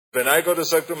When I go to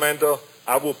Sacramento,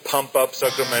 I will pump up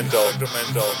Sacramento.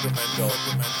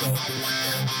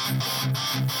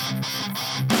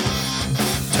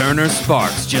 Turner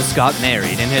Sparks just got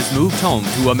married and has moved home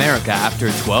to America after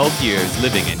 12 years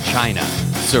living in China.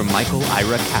 Sir Michael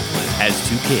Ira Kaplan has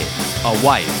 2 kids, a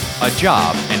wife, a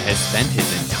job, and has spent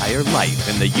his entire life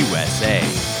in the USA.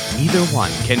 Neither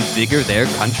one can figure their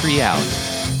country out.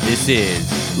 This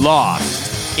is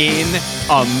Lost in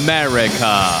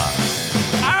America.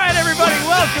 All right, everybody,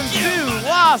 welcome to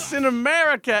Lost in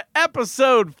America,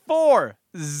 episode 40.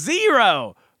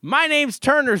 My name's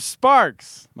Turner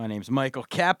Sparks. My name's Michael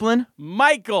Kaplan.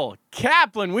 Michael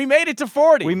Kaplan. We made it to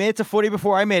 40. We made it to 40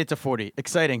 before I made it to 40.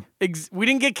 Exciting. We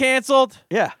didn't get canceled.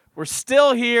 Yeah. We're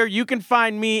still here. You can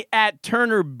find me at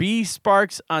Turner B.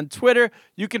 Sparks on Twitter.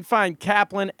 You can find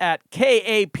Kaplan at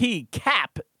KAP,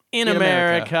 Cap in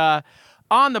America.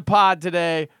 On the pod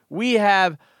today, we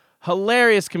have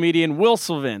hilarious comedian Will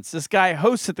Sylvince. This guy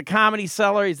hosts at the Comedy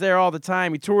Cellar. He's there all the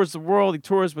time. He tours the world. He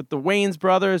tours with the Wayans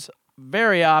brothers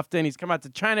very often. He's come out to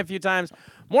China a few times.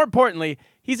 More importantly,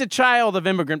 he's a child of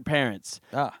immigrant parents.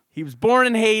 He was born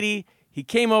in Haiti. He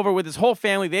came over with his whole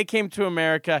family. They came to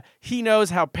America. He knows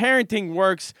how parenting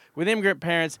works with immigrant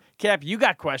parents. Cap, you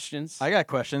got questions. I got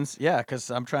questions. Yeah, because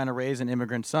I'm trying to raise an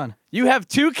immigrant son. You have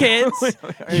 2 kids.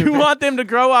 You want them to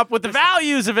grow up with the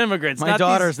values of immigrants. My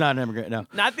daughter's not an immigrant, no.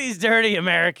 Not these dirty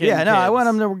American kids. I want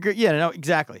them to, no,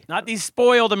 exactly. Not these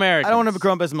spoiled Americans. I don't want them to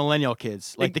grow up as millennial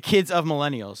kids, like the kids of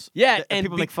millennials. Yeah. And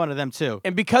people make fun of them, too.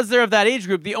 And because they're of that age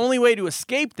group, the only way to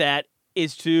escape that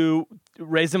is to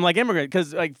raise them like immigrants,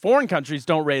 because like foreign countries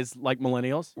don't raise like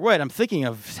millennials. Right, I'm thinking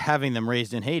of having them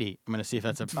raised in Haiti. I'm going to see if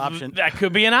that's an option. That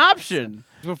could be an option.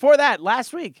 Before that,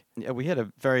 last week. Yeah, we had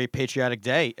a very patriotic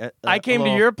day. I came to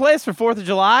your place for 4th of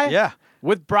July. Yeah.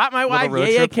 Brought my wife.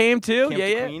 Yeah, came too.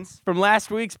 Queens. From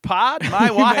last week's pod.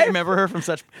 My wife. You may remember her from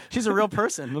such. She's a real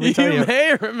person. Let me tell you. You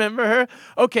may remember her.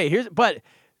 Okay, but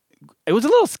it was a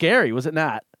little scary, was it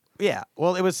not? Yeah.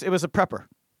 Well, it was a prepper.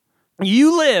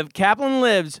 Kaplan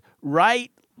lives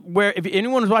right where, if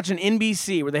anyone was watching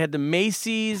NBC, where they had the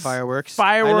Macy's fireworks.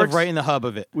 I live right in the hub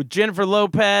of it. With Jennifer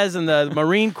Lopez and the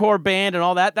Marine Corps band and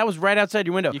all that. That was right outside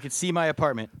your window. You could see my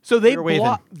apartment. So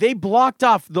they blocked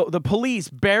off, the police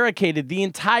barricaded the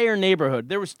entire neighborhood.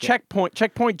 There was Checkpoint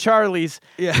Charlie's.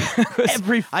 Yeah.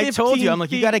 Every 15 I told you, I'm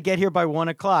like, feet. you got to get here by 1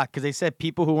 o'clock, because they said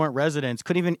people who weren't residents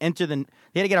couldn't even enter you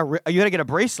had to get a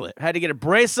bracelet. Had to get a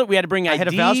bracelet. We had to bring IDs. I had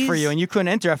a vouch for you, and you couldn't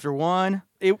enter after 1.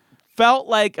 It felt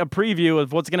like a preview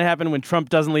of what's going to happen when Trump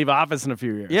doesn't leave office in a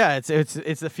few years. Yeah,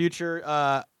 it's the future.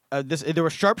 There were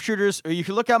sharpshooters. You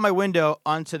could look out my window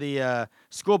onto the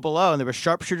school below, and there was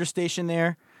sharpshooter station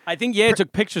there. I think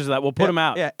took pictures of that. We'll put them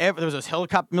out. Yeah, there was those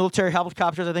military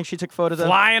helicopters. I think she took photos of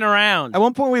flying around. At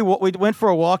one point, we went for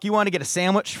a walk. You wanted to get a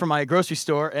sandwich from my grocery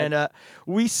store, and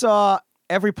we saw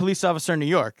every police officer in New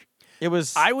York. They were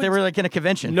like in a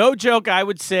convention. No joke. I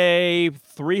would say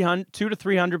 200 to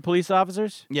 300 police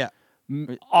officers. Yeah.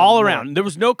 All around. There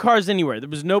was no cars anywhere. There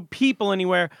was no people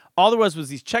anywhere. All there was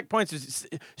these checkpoints.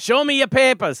 Show me your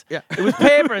papers. Yeah. It was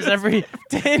papers every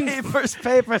 10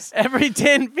 papers every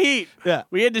 10 feet. Yeah.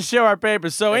 We had to show our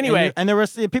papers. So anyway, and there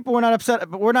was people were not upset,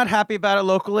 but we're not happy about it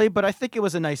locally. But I think it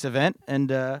was a nice event,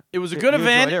 and it was a good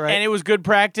event, right? And it was good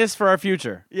practice for our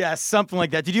future. Yeah, something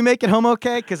like that. Did you make it home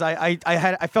okay? Because I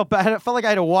felt bad. I felt like I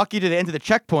had to walk you to the end of the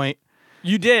checkpoint.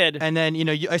 You did, and then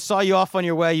I saw you off on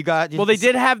your way. They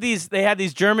did have these. They had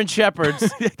these German shepherds.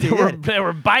 They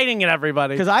were biting at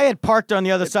everybody. Because I had parked on the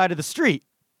other side of the street,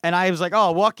 and I was like, "Oh,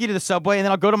 I'll walk you to the subway, and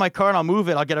then I'll go to my car and I'll move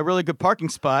it. I'll get a really good parking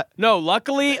spot." No,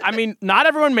 luckily, not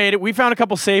everyone made it. We found a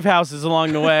couple safe houses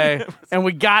along the way, and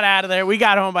we got out of there. We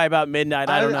got home by about midnight.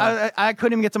 I don't know. I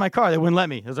couldn't even get to my car. They wouldn't let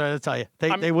me. That's what I tell you.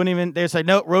 They wouldn't even. They said,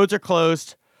 "No, roads are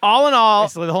closed." All in all,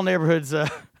 so the whole neighborhood's.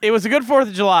 It was a good 4th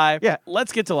of July. Yeah.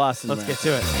 Let's get to Lost in America. Let's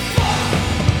get to it.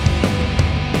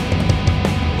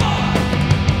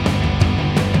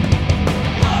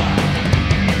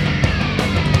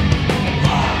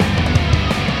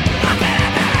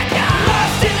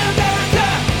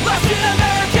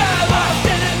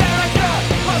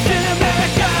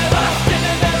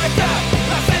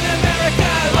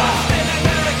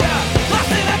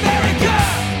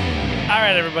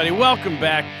 Everybody, welcome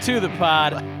back to the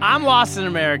pod. I'm lost in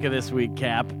America this week,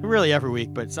 Cap. Really every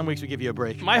week, but some weeks we give you a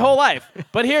break. My whole life.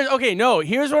 But here's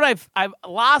what I've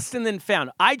lost and then found.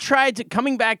 I tried to,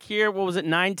 coming back here,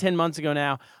 9-10 months ago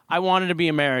now, I wanted to be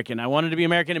American. I wanted to be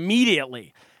American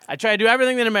immediately. I try to do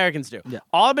everything that Americans do. Yeah.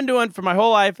 All I've been doing for my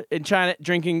whole life in China,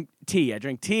 drinking tea. I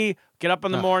drink tea, get up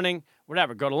in the morning,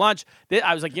 whatever, go to lunch.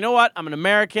 I was like, you know what? I'm an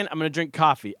American. I'm going to drink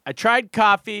coffee. I tried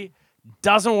coffee.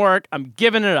 Doesn't work. I'm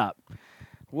giving it up.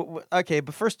 Okay,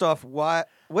 but first off, what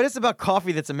is it about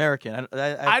coffee that's American?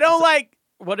 I don't like.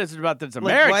 What is it about that's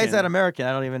American? Why is that American?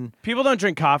 I don't even. People don't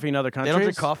drink coffee in other countries. They don't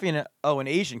drink coffee in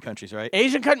Asian countries, right?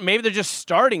 Asian countries, maybe they're just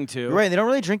starting to. You're right. They don't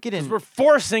really drink it in. We're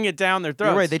forcing it down their throats.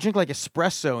 You're right. They drink like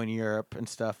espresso in Europe and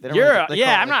stuff. They don't Europe, really,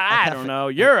 I'm not. I don't know.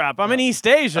 Europe. I'm in East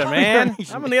Asia, man.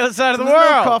 I'm on the other side of the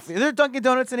world. Coffee. Is there Dunkin'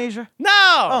 Donuts in Asia? No.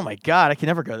 Oh my God, I can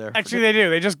never go there. Actually, they do.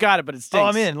 They just got it, but it stinks. Oh,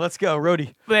 I'm in. Let's go,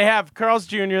 Rhodey. They have Carl's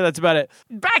Jr. That's about it.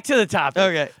 Back to the topic.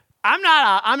 Okay. I'm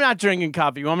not drinking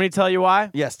coffee. You want me to tell you why?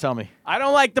 Yes, tell me. I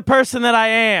don't like the person that I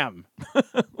am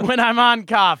when I'm on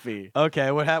coffee.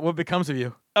 Okay, what becomes of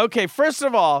you? Okay, first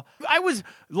of all, I was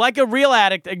like a real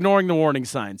addict ignoring the warning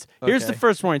signs. Here's the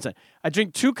first warning sign. I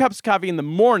drink 2 cups of coffee in the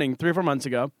morning 3 or 4 months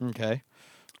ago. Okay.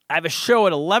 I have a show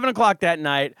at 11 o'clock that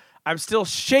night. I'm still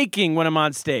shaking when I'm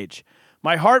on stage.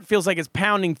 My heart feels like it's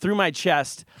pounding through my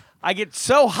chest. I get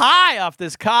so high off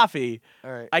this coffee,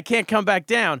 all right. I can't come back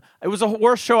down. It was the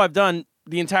worst show I've done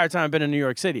the entire time I've been in New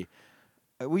York City.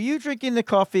 Were you drinking the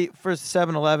coffee for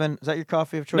 7-Eleven? Is that your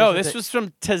coffee of choice? No, this was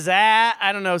from Tazat.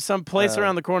 I don't know, some place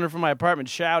around the corner from my apartment.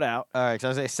 Shout out. All right, so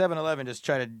I was say 7-Eleven just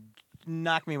try to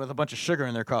knock me with a bunch of sugar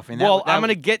in their coffee. And I'm going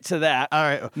to get to that. All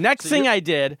right. Next thing I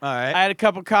did, I had a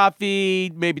cup of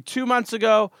coffee maybe 2 months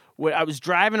ago. I was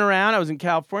driving around. I was in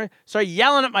California. I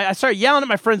started yelling at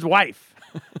my friend's wife.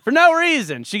 For no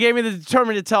reason. She gave me the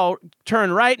determined to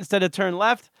turn right instead of turn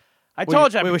left. I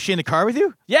told you. Wait, was she in the car with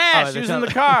you? Yeah, she was in the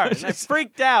car. And I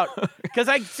freaked out because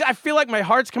I feel like my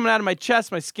heart's coming out of my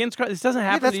chest. My skin's crying. This doesn't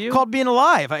happen to you. That's called being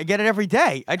alive. I get it every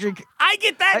day. I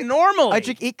get that normally. I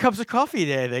drink 8 cups of coffee a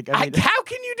day, I think. How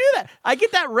can you do that? I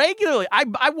get that regularly.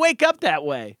 I wake up that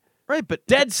way. Right, but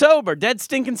dead sober, dead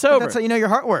stinking sober. That's how you know your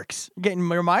heart works. You're getting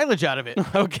your mileage out of it.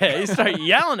 Okay, you start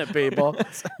yelling at people.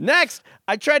 Next,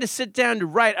 I try to sit down to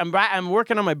write. I'm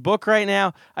working on my book right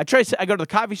now. I go to the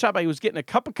coffee shop. I was getting a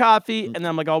cup of coffee, and then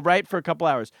I'm like, I'll write for a couple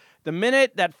hours. The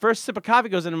minute that first sip of coffee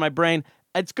goes into my brain,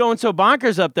 it's going so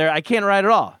bonkers up there, I can't write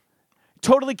at all.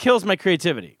 Totally kills my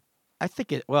creativity. I think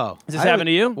Does this happen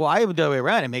to you? Well, I would do the other way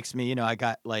around. It makes me, I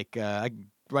got I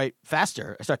write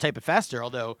faster. I start typing faster,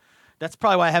 although that's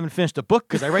probably why I haven't finished the book,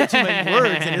 because I write too many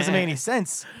words and it doesn't make any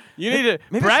sense. You need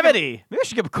brevity. Maybe I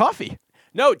should get a coffee.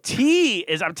 No,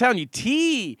 I'm telling you,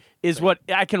 tea is what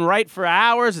I can write for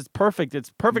hours. It's perfect. It's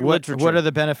perfect literature. What are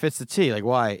the benefits of tea? Like,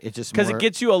 why? It's just because it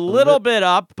gets you a little bit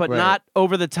up, but not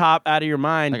over the top, out of your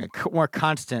mind. Like more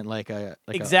constant,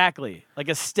 exactly, like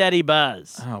a steady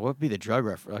buzz. Oh, what would be the drug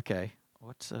reference? Okay,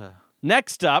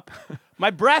 Next up? My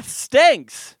breath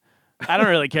stinks. I don't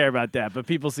really care about that, but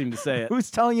people seem to say it.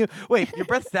 Who's telling you? Wait, your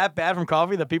breath's that bad from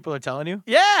coffee that people are telling you?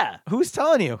 Yeah. Who's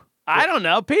telling you? I don't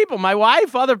know. People. My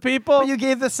wife, other people. Well, you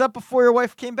gave this up before your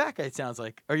wife came back, it sounds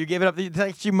like. Or you gave it up.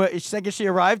 The second she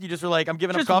arrived, you just were like, I'm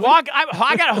giving up coffee?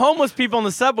 I got homeless people in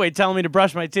the subway telling me to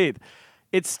brush my teeth.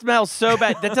 It smells so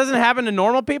bad. That doesn't hapen to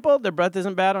normal people? Their breath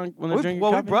isn't bad when they're drinking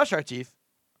coffee? Well, we brush our teeth.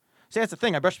 See, that's the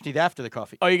thing. I brush my teeth after the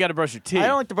coffee. Oh, you got to brush your teeth. I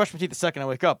don't like to brush my teeth the second I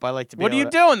wake up. I like to be What are you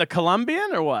doing? The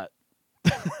Colombian or what?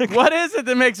 What is it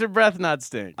that makes your breath not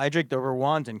stink? I drink the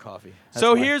Rwandan coffee.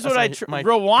 Here's what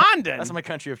Rwandan? That's my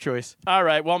country of choice. All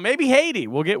right. Well, maybe Haiti.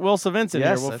 We'll get Will Sylvince in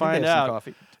here. We'll find out. Some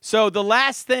coffee. So the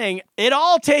last thing, it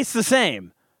all tastes the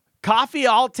same. Coffee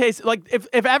all tastes like if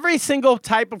every single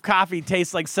type of coffee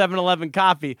tastes like 7-Eleven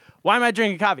coffee, why am I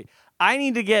drinking coffee? I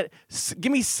need to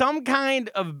give me some kind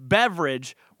of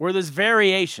beverage where there's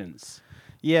variations.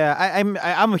 Yeah,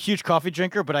 I'm a huge coffee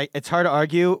drinker, but it's hard to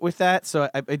argue with that. So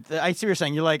I see what you're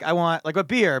saying. You're like, I want like a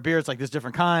beer. Beer's like there's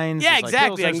different kinds. Yeah, there's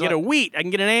exactly. Like I can get a wheat. I can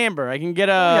get an amber. I can get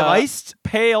a iced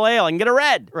pale ale. I can get a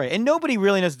red. Right, and nobody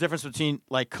really knows the difference between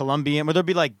like Colombian, where there'll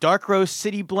be like dark roast,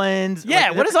 city blends. Yeah,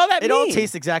 like, what does all that mean? It all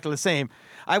tastes exactly the same.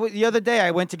 The other day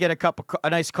I went to get a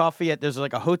nice coffee there's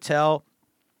like a hotel.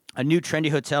 A new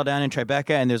trendy hotel down in Tribeca,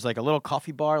 and there's like a little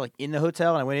coffee bar like in the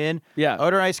hotel, and I went in. Yeah.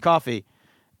 Order a nice coffee.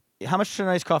 How much is a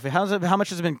nice coffee? How much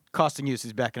has it been costing you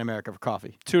since back in America for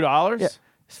coffee? $2? Yeah.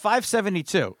 It's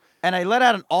 $5.72. And I let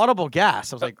out an audible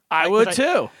gas. I was like, I would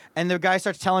too. And the guy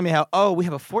starts telling me how, we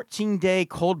have a 14-day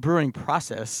cold brewing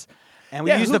process. And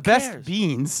we use the best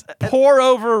beans. Pour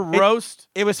over roast.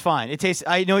 It was fine. It tastes.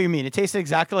 I know what you mean. It tasted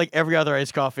exactly like every other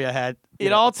iced coffee I had.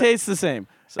 It all tastes the same.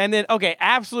 And then,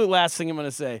 absolute last thing I'm going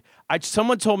to say.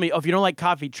 Someone told me, if you don't like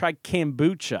coffee, try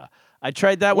kombucha. I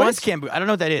tried that once. What is kombucha? I don't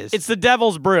know what that is. It's the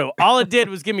devil's brew. All it did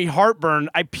was give me heartburn.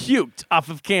 I puked off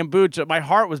of kombucha. My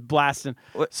heart was blasting.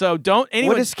 So don't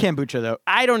anyone. What is kombucha though?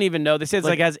 I don't even know. They say it's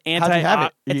like has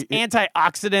it's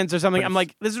antioxidants or something. I'm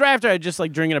like, this is right after I just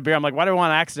like drinking a beer. I'm like, why do I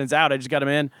want accidents out? I just got them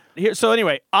in. So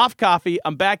anyway, off coffee.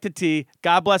 I'm back to tea.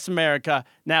 God bless America.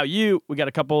 Now we got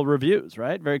a couple of reviews,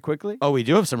 right? Very quickly. Oh, we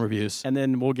do have some reviews. And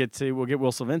then we'll get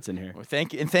Will Sylvince in here. Well,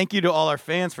 thank you to all our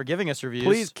fans for giving us reviews.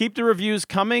 Please keep the reviews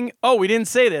coming. Oh, we didn't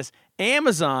say this.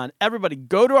 Amazon, everybody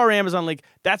go to our Amazon link.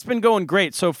 That's been going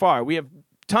great so far. We have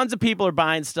tons of people are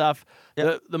buying stuff.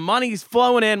 Yep. The money's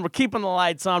flowing in. We're keeping the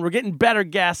lights on. We're getting better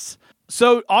guests.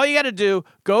 So all you got to do,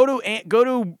 go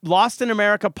to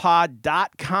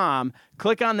lostinamericapod.com,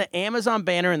 click on the Amazon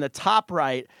banner in the top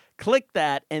right, click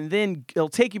that, and then it'll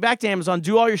take you back to Amazon.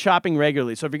 Do all your shopping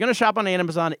regularly. So if you're going to shop on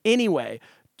Amazon anyway,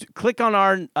 click on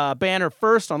our banner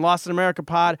first on Lost in America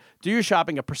Pod. Do your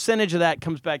shopping. A percentage of that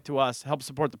comes back to us. Help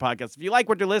support the podcast. If you like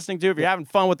what you're listening to, if you're having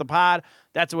fun with the pod,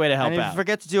 that's a way to help out. And if out. you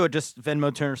forget to do it, just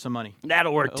Venmo Turner some money.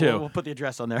 That'll work too. We'll put the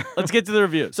address on there. Let's get to the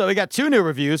reviews. So we got 2 new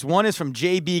reviews. One is from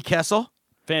JB Kessel.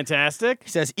 Fantastic. He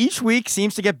says, each week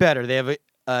seems to get better. They have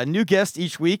a new guest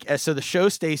each week, so the show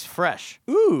stays fresh.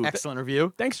 Ooh. Excellent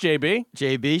review. Thanks, JB.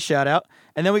 JB, shout out.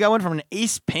 And then we got one from an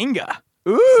Ace Penga.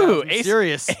 Ooh,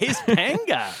 serious. Ace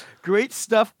Penga. Great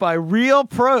stuff by real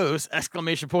pros!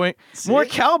 Exclamation point. See? More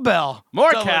cowbell.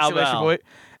 More Double exclamation cowbell. point.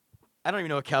 I don't even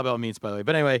know what cowbell means, by the way.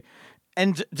 But anyway,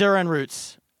 and Darren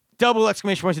Roots. Double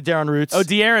exclamation point to Darren Roots. Oh,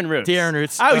 De'Aaron Roots. De'Aaron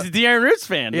Roots. Oh, he's a De'Aaron Roots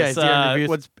fan. Yeah, This, he's De'Aaron Roots.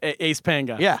 What's Ace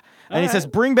Penga? Yeah. And he says,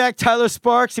 bring back Tyler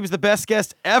Sparks. He was the best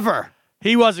guest ever.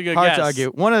 He was a good Hard guest. to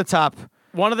argue. One of the top.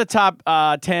 One of the top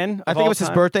 10. I think it was his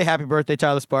birthday. Happy birthday,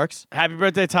 Tyler Sparks. Happy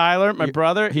birthday, Tyler, my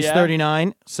brother. He's yeah.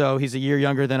 39, so he's a year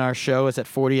younger than our show. It's at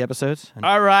 40 episodes. And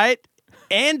All right.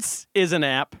 Ents is an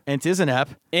app. it is an app.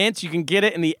 Ents, you can get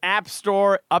it in the App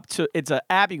Store. It's an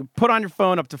app you can put on your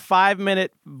phone up to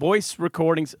 5-minute voice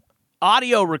recordings,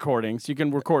 audio recordings. You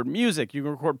can record music. You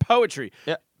can record poetry,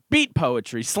 beat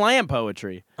poetry, slam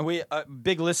poetry. And we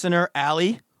big listener,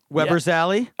 Allie, Weber's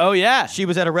Alley. Oh, yeah. She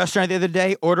was at a restaurant the other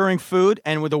day ordering food,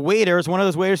 and with the waiter is one of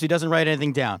those waiters who doesn't write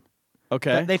anything down.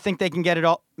 Okay. They think they can get it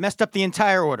all, messed up the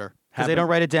entire order because they Happened. don't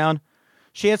write it down.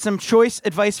 She had some choice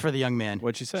advice for the young man.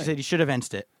 What'd she say? She said he should have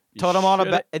ensed it. Told him all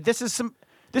shoulda- about. This is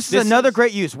another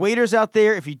great use. Waiters out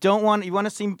there, if you want to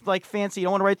seem like fancy, you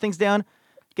don't want to write things down,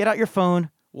 get out your phone,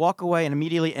 walk away, and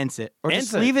immediately ents it, or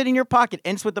just leave it in your pocket.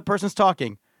 Ents what the person's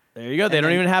talking. There you go. They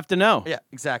don't even have to know. Yeah,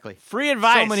 exactly. Free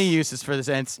advice. So many uses for this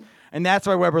ents, and that's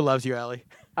why Weber loves you, Allie.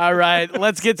 All right,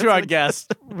 let's get to our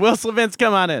guest. Will Sylvince,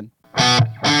 come on in.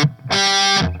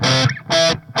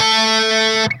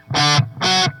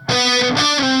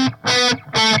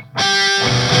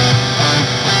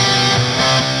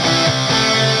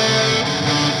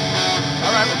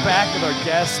 All right, we're back with our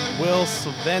guest, Will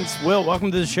Sylvince. Will,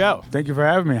 welcome to the show. Thank you for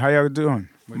having me. How y'all doing?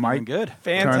 Mike, good.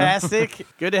 Fantastic.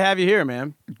 Good to have you here,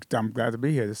 man. I'm glad to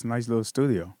be here. This is a nice little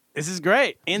studio. This is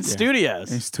great. In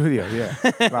studios. In studio, yeah.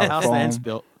 A lot of House the foam, ents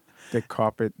built. thick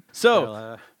carpet.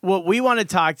 So, what we want to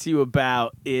talk to you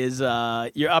about is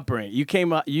your upbringing.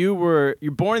 You're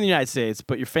born in the United States,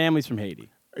 but your family's from Haiti.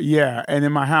 Yeah, and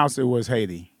in my house it was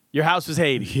Haiti. Your house was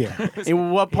Haiti. Yeah.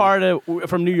 In what part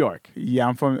from New York? Yeah,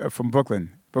 I'm from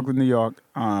Brooklyn, New York.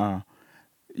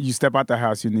 You step out the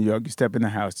house, you're in New York. You step in the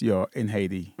house, you're in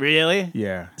Haiti. Really?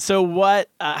 Yeah. So what?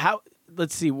 How?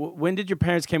 Let's see. When did your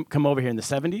parents come over here in the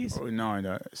 70s? Oh, no, in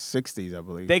the 60s, I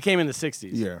believe. They came in the 60s.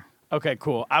 Yeah. Okay,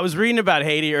 cool. I was reading about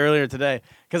Haiti earlier today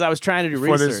because I was trying to do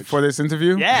research. For this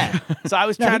interview? Yeah. So I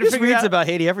was He trying to just figure reads out about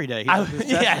Haiti every day.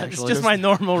 it's just my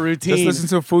normal routine. Just listen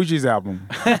to Fuji's album.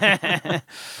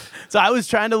 So I was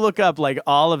trying to look up like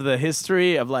all of the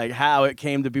history of like how it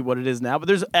came to be what it is now. But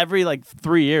there's every like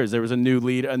 3 years there was a new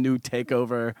lead, a new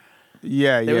takeover.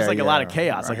 Yeah, There was like a lot of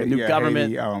chaos, like a new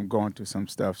government. Haiti, going through some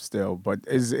stuff still, but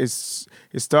it's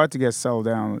started to get settled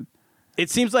down. It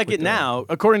seems like it now,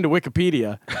 according to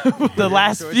Wikipedia, the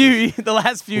last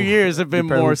few years have been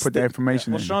more. Put the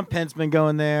information Well, in. Sean Penn's been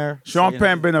going there. Sean So,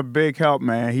 Penn been a big help,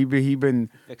 man. He been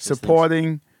Fixes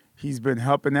supporting. He's been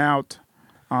helping out.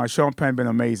 Sean Penn been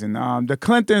amazing. The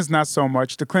Clintons not so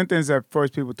much. The Clintons at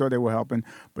first people thought they were helping,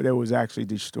 but they was actually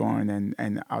destroying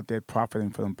and out there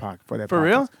profiting for them for their For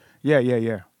real? pockets.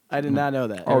 Yeah. I did not know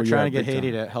that. They were yeah, trying to get big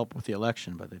Haiti time. to help with the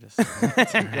election, but they just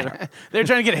They're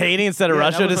trying to get Haiti instead of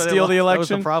Russia to steal the That was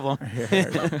election. the problem.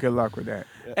 Yeah, good luck with that.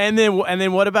 And then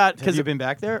what about? Have Because you been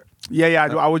back there? Yeah.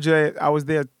 I was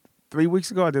there 3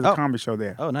 weeks ago. I did a comedy show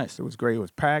there. Oh, nice. It was great. It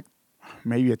was packed.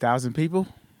 Maybe 1,000 people.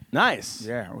 nice.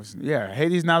 Yeah, it was. Yeah,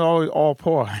 Haiti's not all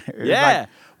poor. It's Yeah. like,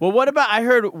 Well, what about? I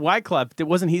heard Wyclef.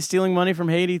 Wasn't he stealing money from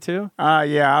Haiti too?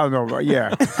 yeah, I don't know, but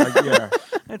yeah, yeah,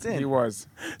 That's he was.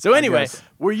 So anyway, guess.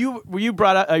 were you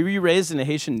brought up? Were you raised in a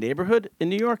Haitian neighborhood in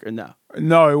New York or no?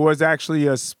 No, it was actually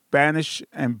a Spanish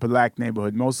and black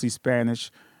neighborhood, mostly Spanish,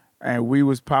 and we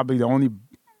was probably the only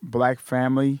black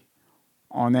family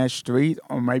on that street,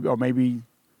 or maybe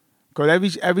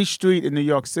Because every street in New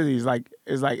York City is like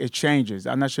it changes.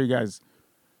 I'm not sure you guys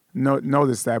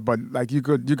notice that, but like you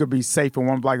could be safe in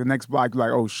one block, the next block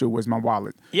like, oh shoot, where's my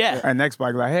wallet? Yeah. And next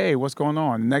block like, hey, what's going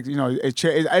on? Next,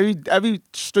 every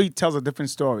street tells a different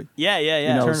story. Yeah.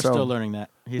 You know, Turner's so- still learning that.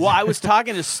 Well, I was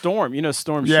talking to Storm. You know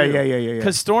Storm. Yeah.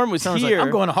 Because Storm was Sounds here. like,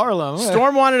 I'm going to Harlem.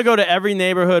 Storm wanted to go to every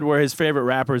neighborhood where his favorite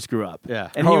rappers grew up.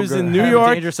 Yeah. And he Oh, was good. in New I have a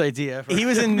York. dangerous idea. He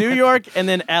was in New York and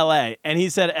then L.A. And he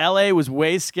said L.A. was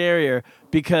way scarier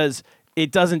because it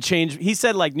doesn't change. He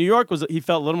said like New York he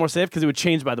felt a little more safe because it would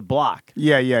change by the block.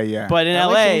 Yeah. But in LA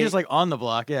L.A. changes like on the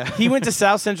block. Yeah. he went to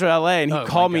South Central LA and he Oh,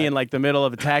 called my me God. in like the middle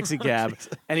of a taxi cab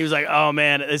and he was like, "Oh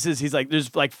man, he's like,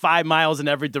 there's like 5 miles in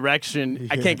every direction.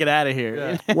 I can't get out of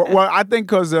here." Yeah. well, I think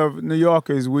because of New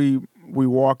Yorkers, we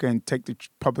walk and take the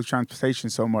public transportation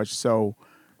so much, so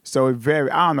it very.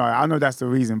 I don't know. I know that's the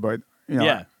reason, but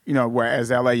Yeah.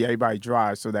 Whereas LA, everybody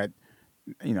drives, so that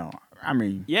I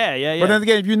mean. Yeah. But then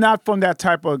again, if you're not from that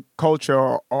type of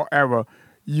culture or era,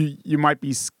 you might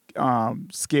be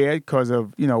scared because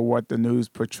of what the news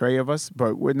portray of us.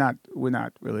 But we're not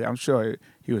really. I'm sure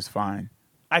he was fine.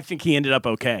 I think he ended up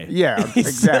okay. Yeah,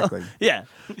 exactly. Yeah.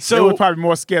 They So were probably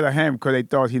more scared of him because they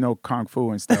thought he know kung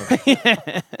fu and stuff. They're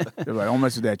like, don't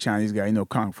mess with that Chinese guy. He know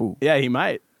kung fu. yeah, he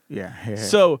might. Yeah.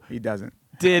 So he doesn't.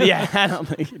 I don't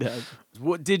think he does.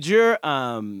 What did your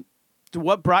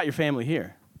what brought your family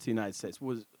here to the United States?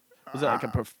 Was it like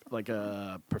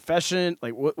a profession?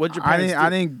 Like what your parents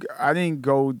do? I didn't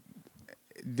go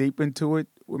deep into it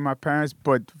with my parents,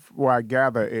 but what I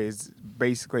gather is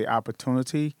basically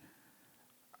opportunity.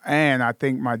 And I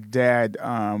think my dad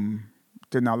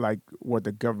did not like what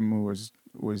the government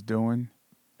was doing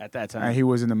At that time. and he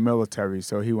was in the military,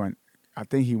 so he went. I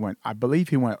believe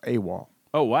he went AWOL.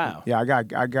 Oh wow. Yeah, I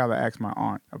gotta ask my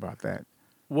aunt about that.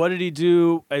 What did he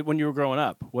do when you were growing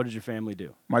up? What did your family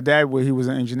do? My dad, he was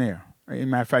an engineer. As a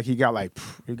matter of fact, he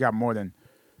got more than,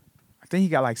 I think he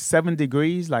got like 7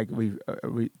 degrees, like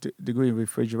degree in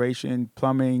refrigeration,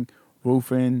 plumbing,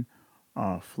 roofing,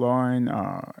 flooring,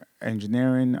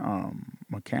 engineering,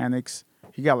 mechanics.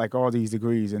 He got like all these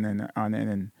degrees, and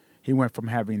then he went from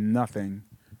having nothing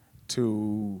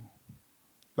to,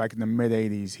 like in the mid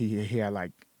 '80s, he had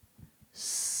like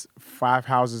 5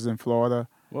 houses in Florida.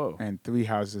 Whoa. And 3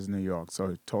 houses in New York, so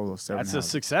a total of 7 That's houses.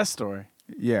 a success story.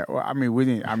 Yeah, well, I mean, we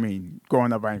didn't. I mean,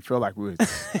 growing up, I didn't feel like we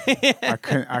was.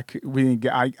 We didn't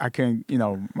get. I couldn't.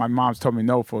 My mom's told me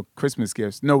no for Christmas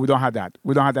gifts. No, we don't have that.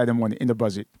 We don't have that in the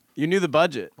budget. You knew the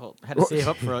budget. Well, had to save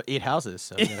up for 8 houses.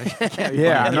 So,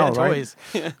 Yeah, I know, right? Toys.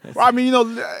 Well, I mean,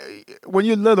 when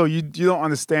you're little, you don't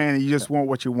understand. And you just want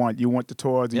what you want. You want the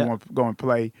toys. You want to go and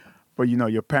play. But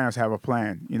your parents have a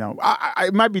plan.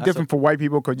 It might be different for white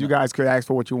people because you guys could ask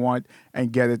for what you want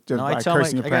and get it just by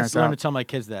cursing your parents I got to out. tell my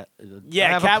kids that. Yeah,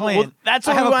 I have a plan. well, that's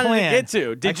what I we have a wanted plan.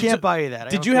 to get to. I can't buy you that.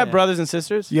 Did you have brothers and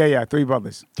sisters? Yeah, 3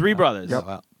 brothers. 3 brothers. Yep.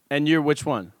 Wow. And you're which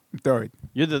one? Third.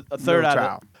 You're the third Little out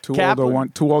child.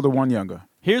 of 2 older, 1 younger.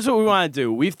 Here's what we want to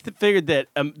do. We've figured that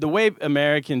the way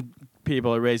American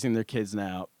people are raising their kids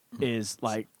now is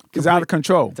like It's out of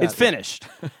control. it's finished,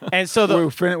 and so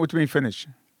What do you mean finish?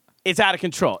 it's out of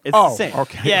control. It's Oh, insane.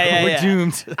 okay. Yeah. We're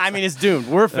doomed. I mean, it's doomed.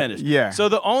 We're finished. Yeah. So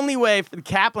the only way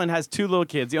Kaplan has 2 little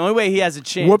kids. The only way he has a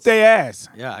chance. Whoop their ass.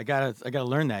 Yeah, I gotta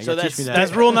learn that. You So gotta teach me that.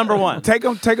 that's rule number 1. Take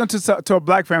them to a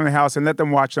black family house and let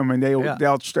them watch them, and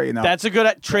they'll straighten up. That's a good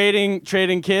at trading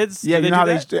kids. Yeah, Do you know how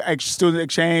do they that? student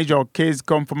exchange or kids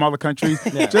come from other countries.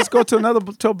 Just go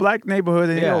to a black neighborhood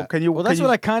and can you? Well, that's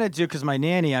what I kind of do because my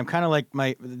nanny. I'm kind of like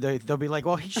they'll be like,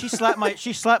 well, she slapped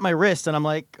my wrist, and I'm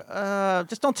like,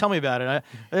 just don't tell me about it.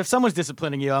 If someone's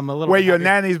disciplining you, I'm a little. Wait, bit your happy.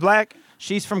 nanny's black?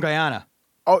 She's from Guyana.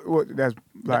 Oh, well, that's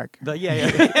black.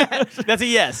 Yeah. That's a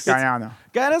yes. Guyana.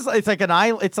 Guyana's it's like an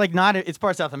island. It's like not. It's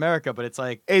part of South America, but it's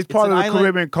like It's part an of the island.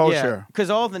 Caribbean culture. Because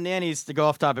all the nannies, to go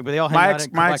off topic, but they all hang My out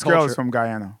in ex girl culture. is from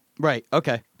Guyana. Right.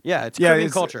 Okay. Yeah. It's Caribbean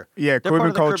it's- culture. Yeah, They're part Caribbean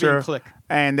of the Caribbean culture. clique.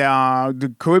 And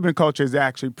the Caribbean culture is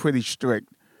actually pretty strict.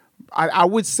 I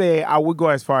would go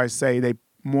as far as say they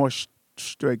more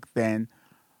strict than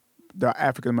the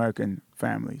African American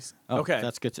families. Oh, Okay.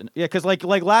 that's good to know. Yeah, because like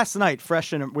last night,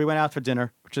 we went out for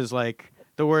dinner, which is like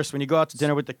the worst when you go out to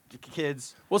dinner with the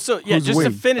kids. Well, so yeah, Who's just to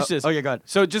we? finish this. Oh, yeah, go ahead.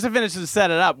 So just to finish to set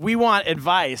it up, we want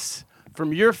advice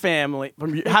from your family,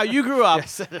 how you grew up,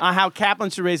 on how Kaplan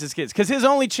should raise his kids. Because his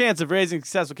only chance of raising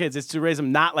successful kids is to raise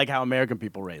them not like how American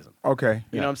people raise them. Okay.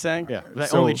 You know what I'm saying? Yeah, that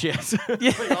So- only chance.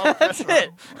 Yeah, that's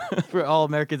it. For all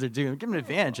Americans are doing. Give them an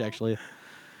advantage, actually.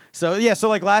 So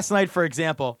like last night, for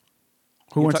example.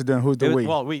 Who went to dinner? Who's the we?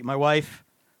 Well, my wife,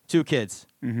 2 kids,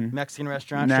 Mexican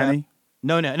restaurant. Nanny? Chef.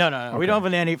 No. We don't have a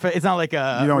nanny. It's not like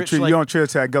a. You don't rich, treat you don't treat her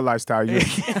to that good lifestyle. You,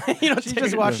 She's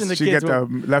just watching the she kids. get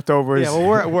the leftovers. Yeah, well,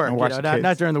 we're at work. and You watch know, the kids.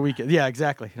 not during the weekend. Yeah,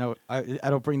 exactly. No, I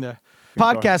don't bring the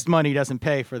podcast money. Doesn't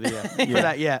pay for the for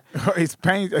that yet. It's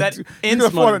pain. That You can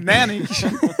afford a nanny.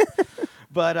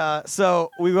 But so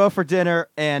we go for dinner,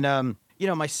 and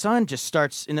my son just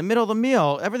starts in the middle of the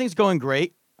meal. Everything's going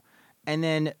great, and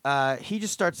then he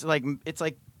just starts it's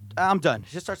like I'm done.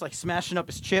 He just starts like smashing up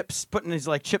his chips, putting his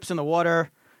like chips in the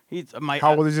water.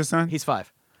 How old is your son? He's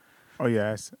 5. Oh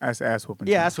yeah, that's ass whooping.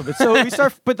 Yeah, ass whooping. So we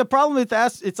start, but the problem with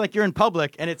ass, it's like you're in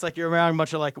public, and it's like you're around a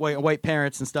bunch of like white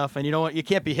parents and stuff, and you know what? You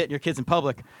can't be hitting your kids in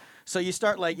public. So you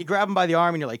start like you grab them by the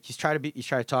arm, and you're like you try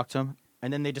to talk to them,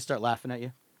 and then they just start laughing at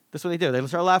you. That's what they do. They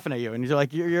start laughing at you, and you're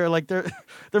like you're like they're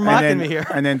mocking me here.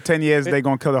 And then 10 years they're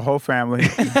gonna kill the whole family.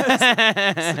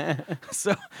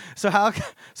 So how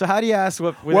do you ass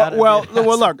whoop? Well,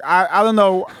 look, I don't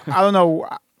know.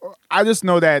 I just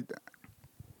know that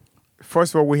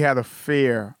first of all we had a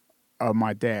fear of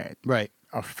my dad. Right.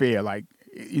 A fear, like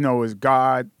it was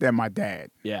God, then my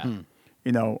dad. Yeah.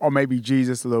 Or maybe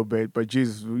Jesus a little bit, but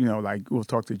Jesus, like we'll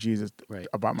talk to Jesus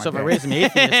about my dad. So if I raise an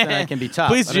atheist, then I can be tough.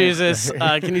 Please, Jesus,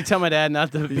 can you tell my dad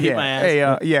not to beat my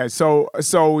ass?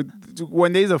 So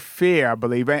when there's a fear, I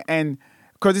believe, and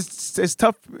because it's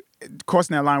tough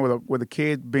crossing that line with a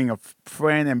kid being a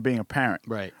friend and being a parent.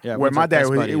 Right. Yeah. Where my dad,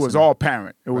 it was all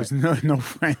parent. It was no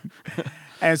friend.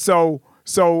 And so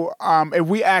if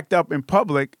we act up in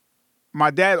public, my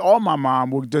dad or my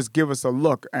mom would just give us a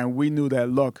look, and we knew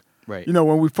that look. Right.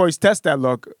 When we first test that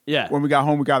look, when we got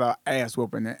home, we got our ass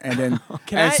whooping, and then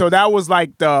so that was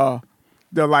like the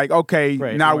like, okay,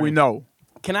 now we know.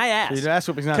 Can I ask? Ass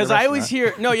whooping's not because I always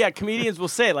hear comedians will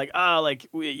say like,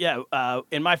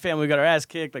 in my family we got our ass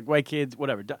kicked, like white kids,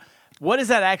 whatever. What does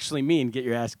that actually mean? Get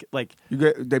your ass kicked? Like you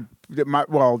get like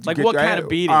what kind of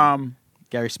beating?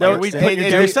 Gary Sparks. It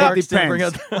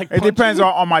depends. It depends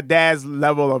on my dad's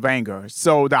level of anger.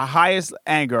 So the highest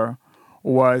anger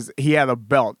was he had a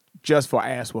belt just for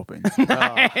ass whooping. He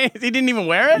didn't even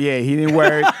wear it? Yeah, he didn't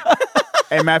wear it.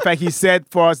 As a matter of fact, he said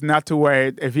for us not to wear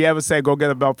it. If he ever said, go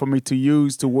get a belt for me to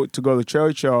use to go to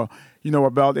church, or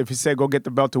what belt, if he said, go get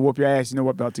the belt to whoop your ass, you know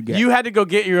what belt to get. You had to go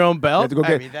get your own belt? You had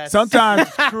to go get. Sometimes,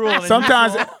 cruel.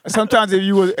 Sometimes if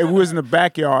we was in the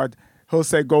backyard, he'll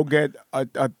say, go get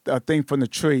a thing from the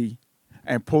tree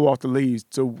and pull off the leaves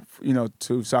so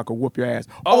I could whoop your ass.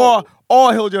 Oh.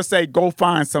 Or he'll just say, go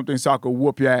find something so I could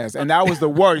whoop your ass. And that was the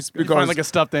worst because find like a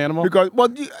stuffed animal. Because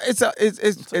it's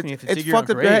fucked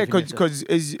up your head because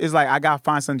it's like I gotta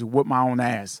find something to whoop my own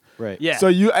ass. Right. Yeah. So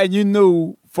you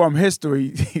knew from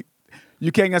history,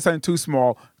 you can't get something too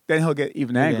small. Then he'll get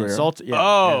even angrier. Insulted. Yeah.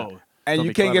 Oh. Yeah. And Don't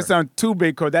you be can't clever. get something too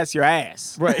big because that's your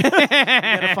ass. Right. You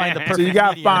gotta find the perfect. So you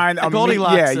gotta medium. find The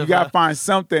Goldilocks. you gotta find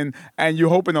something, and you're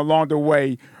hoping along the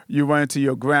way you run into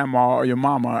your grandma or your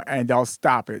mama, and they'll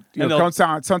stop it.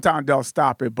 Sometimes they'll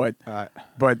stop it, but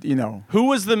Who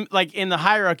was in the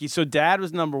hierarchy? So dad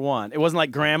was number one. It wasn't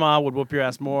like grandma would whoop your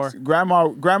ass more.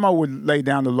 grandma would lay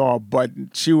down the law, but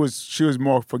she was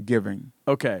more forgiving.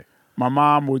 Okay. My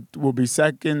mom would be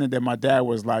second, and then my dad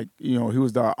was like, he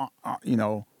was the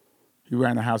he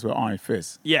ran the house with iron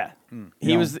fists. Yeah.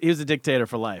 He was a dictator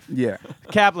for life. Yeah.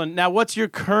 Kaplan, now what's your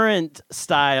current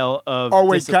style of Oh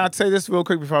wait, can I say this real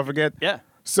quick before I forget? Yeah.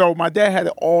 So my dad had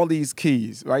all these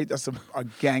keys, right? That's a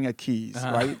gang of keys,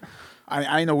 right?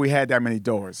 I didn't know we had that many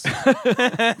doors. Matter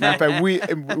of fact,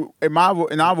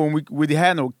 in our room we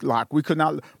had no lock. We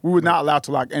were not allowed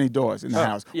to lock any doors in the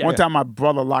house. Yeah. One time my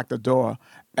brother locked the door,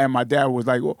 and my dad was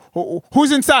like,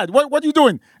 "Who's inside? What are you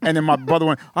doing?" And then my brother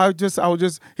went, "I was just."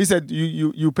 He said,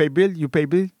 "You pay bill? You pay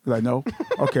bill?" Like, no.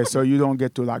 Okay, so you don't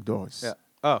get to lock doors. Yeah.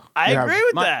 Oh, I agree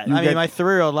with that. My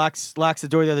 3-year-old locks the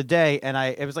door the other day, and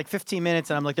it was like 15 minutes,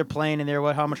 and I'm like, they're playing in there.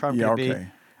 How much harm could it be?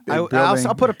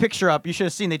 I'll put a picture up. You should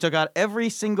have seen. They took out every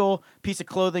single piece of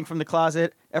clothing from the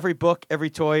closet, every book, every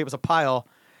toy. It was a pile.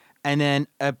 And then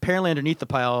apparently underneath the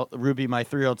pile, Ruby, my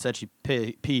 3-year-old, said she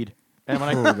peed. And when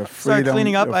I started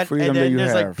cleaning up, and then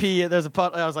there's like pee. There's a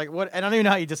pot. I was like, what? I don't even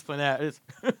know how you discipline that.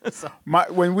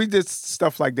 When we did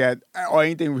stuff like that, or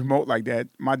anything remote like that,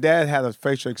 my dad had a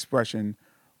facial expression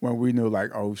when we knew, like,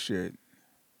 oh, shit.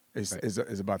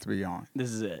 It's about to be on.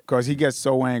 This is it. Because he gets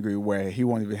so angry where he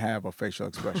won't even have a facial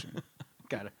expression.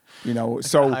 Got it.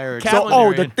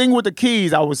 The thing with the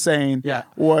keys I was saying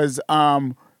was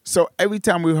so every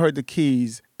time we heard the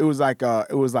keys, it was like how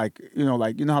like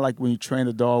when you train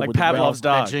a dog like with Pavlov's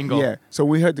dog. Jingle. Yeah. So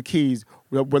we heard the keys,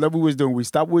 whatever we was doing, we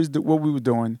stopped what we were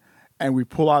doing, and we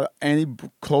pull out any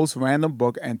close random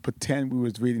book and pretend we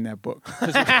was reading that book.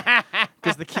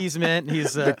 Because the keys meant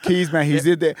he's the keys, man. He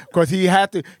did that because he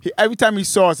had to. Every time he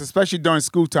saw us, especially during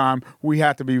school time, we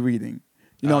had to be reading.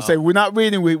 You know, say we're not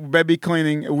reading, we better be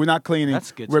cleaning. If we're not cleaning,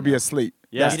 That's good we'll to be know. asleep.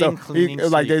 Yeah. That's Reading, cleaning,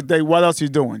 like sleep. they, what else you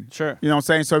doing? Sure. You know what I'm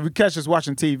saying? So if you catch us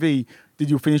watching TV, did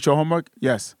you finish your homework?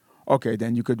 Yes. Okay,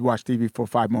 then you could watch TV for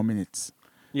 5 more minutes.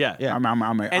 Yeah. Yeah.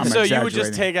 And so you would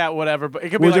just take out whatever, but it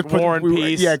could be We'll like just put- War and we-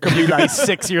 Peace. yeah, it could be like-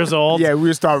 6 years old. Yeah, we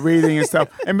would start reading and stuff,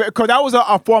 and because that was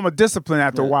a form of discipline.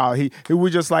 After a while, he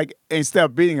would just like instead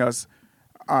of beating us,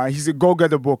 he said, "Go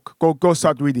get a book. Go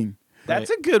start reading." That's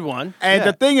a good one. And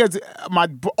the thing is, my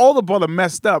older brother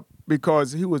messed up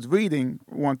because he was reading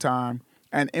one time,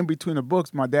 and in between the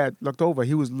books, my dad looked over.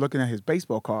 He was looking at his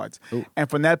baseball cards, and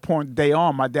from that point day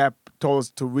on, my dad told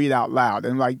us to read out loud.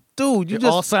 And like, dude, you You're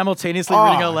just all simultaneously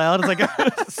reading out loud. It's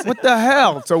like what the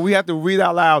hell? So we had to read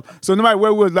out loud. So no matter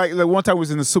where we were, like one time we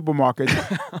was in the supermarket,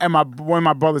 and one of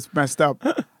my brothers messed up,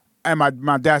 and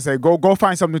my dad said, "Go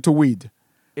find something to read."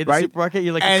 in Right? the supermarket.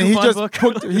 You're like And a he coupon just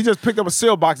book. he just picked up a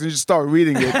cereal box and just started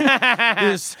reading it.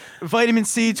 There's vitamin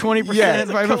C, 20%, Yeah.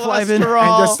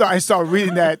 riboflavin. And started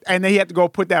reading that, and then he had to go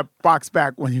put that box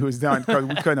back when he was done because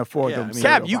we couldn't afford Yeah, them. I mean-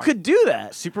 Cap, cereal you box. could do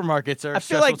that. Supermarkets are I a feel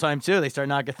stressful like- time too. They start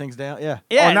knocking things down. Yeah.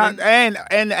 Yeah. Oh, not,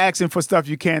 and asking for stuff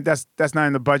you can't. That's not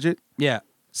in the budget. Yeah.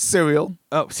 Cereal.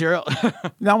 Oh, cereal. You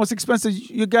know how much expensive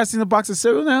you guys seen a box of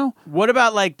cereal now? What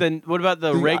about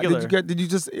the regular? Did you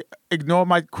just ignore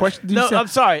my question? Did no, you say I'm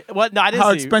sorry. What? No, I didn't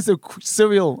how see you. expensive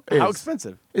cereal is? How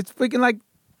expensive? It's freaking like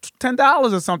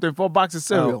 $10 or something for a box of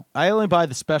cereal. I only buy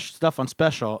the special stuff on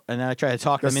special, and then I try to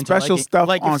talk The them into special liking, stuff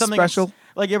like on if something special?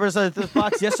 Like there was this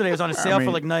box yesterday was on a sale mean-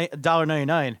 for like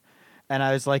 $1.99, and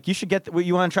I was like, "You should get.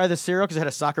 You want to try this cereal because it had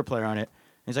a soccer player on it."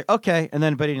 And he's like, "Okay," and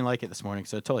then but he didn't like it this morning,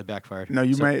 so it totally backfired. No,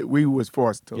 we was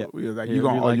forced to. Yeah. We were like, Yeah,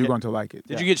 you're we like it. going to like it.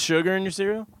 Did you get sugar in your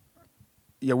cereal?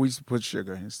 Yeah, we used to put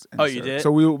sugar in. Oh, you did?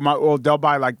 So they'll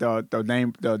buy like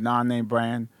the non-name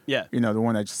brand. Yeah. You know, the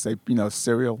one that just say Yeah.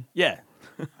 cereal.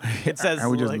 It says And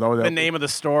we just like, load the up. name of the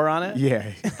store on it.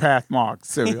 Yeah, Pathmark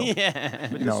cereal.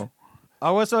 Yeah. You know, I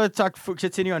also want to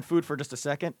continue on food for just a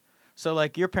second. So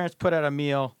like your parents put out a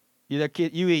meal, you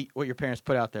eat what your parents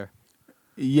put out there.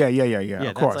 yeah. Yeah,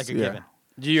 Of course, that's like a yeah. given.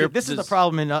 Do your- This is the does-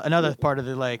 problem in another part of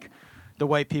the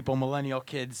white people, millennial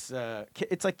kids.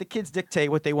 It's like the kids dictate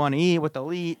what they want to eat, what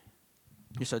they'll eat.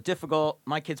 You're so difficult.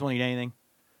 My kids won't eat anything.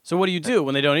 So what do you do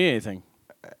when they don't eat anything?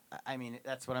 I mean,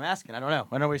 that's what I'm asking. I don't know.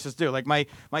 I don't know what you're supposed to do. Like my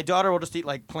daughter will just eat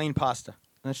like plain pasta,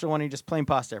 and she'll want to eat just plain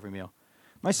pasta every meal.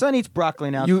 My son eats broccoli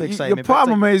now. Your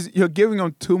problem is you're giving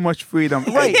them too much freedom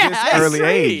at Right. Yeah, this I early agree.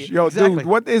 age. Yo, Exactly. dude,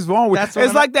 what is wrong with? That's what It's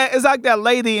I'm- like that. It's like that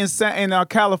lady in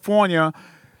California.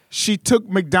 She took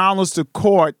McDonald's to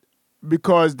court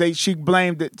because she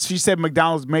blamed it. She said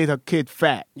McDonald's made her kid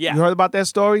fat. Yeah. You heard about that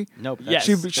story? Nope. Yes.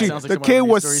 She, That sounds like the some kid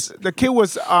one of these was stories. the kid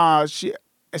was she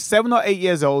 7 or 8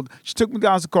 years old. She took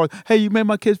McDonald's to court. Hey, you made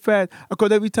my kid fat. I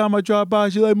called every time I drive by.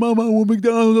 She's like, Mama, I want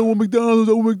McDonald's. I want McDonald's.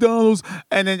 I want McDonald's.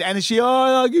 And then she,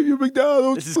 I'll give you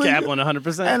McDonald's. This is please." Kaplan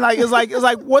 100%. And it's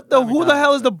like what the who the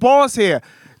hell is the boss here,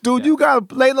 dude? You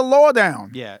gotta lay the law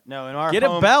down. Yeah. No. In our Get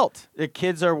home, a belt. The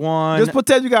kids are one. Just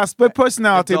pretend you got a split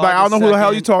personality, The but I dog don't know is who the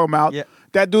hell you second. talking about. Yeah.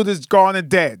 That dude is gone and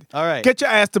dead. All right. Get your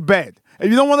ass to bed. If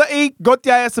you don't want to eat, go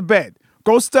your ass to bed.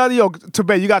 Go study or to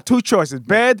bed. You got two choices: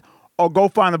 bed or go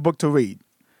find a book to read.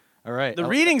 All right. The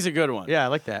reading's a good one. Yeah, I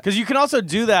like that. Because you can also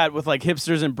do that with like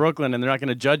hipsters in Brooklyn, and they're not going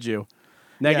to judge you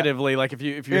negatively. Like if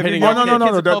you're If hitting. you up- want No.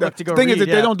 kids in The public to go thing is read, that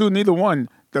yeah. they don't do neither one.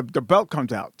 The belt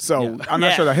comes out, so I'm not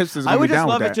Yeah. sure the hipsters I gonna would be just down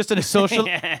love with it that. just in a social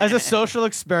as a social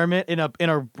experiment in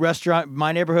a restaurant,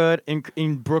 my neighborhood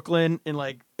in Brooklyn, in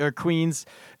like or Queens,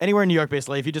 anywhere in New York,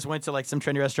 basically. If you just went to like some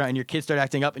trendy restaurant and your kids started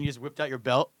acting up and you just whipped out your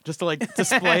belt just to like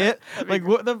display it, like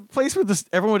the place where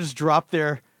everyone would just drop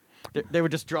they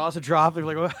would just draw us a drop. They'd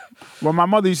be like, Well, my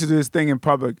mother used to do this thing in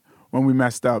public when we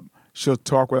messed up. She'll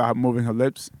talk without moving her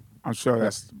lips. I'm sure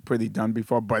that's pretty done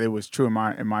before, but it was true in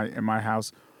my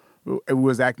house. It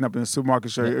was acting up in the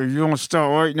supermarket. So if you don't stop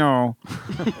right now,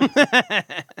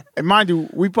 and mind you,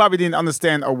 we probably didn't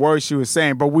understand a word she was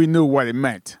saying, but we knew what it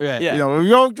meant. Yeah. Yeah. You know,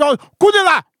 yo,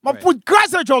 kudela, ma Right. put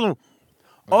grasa cholo.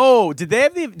 Oh, did they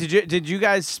have the? Did you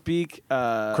guys speak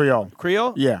Creole.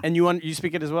 Creole? Yeah. And you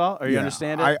speak it as well, or you Yeah,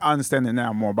 understand it? I understand it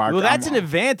now more about. Well, that's an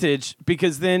advantage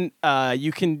because then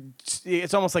you can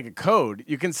it's almost like a code.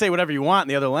 You can say whatever you want in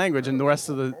the other language, and the rest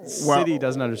of the city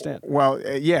doesn't understand. Well,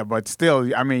 yeah, but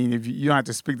still, I mean, if you don't have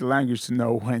to speak the language to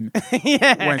know when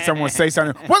when someone says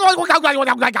something,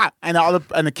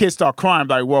 and the kids start crying,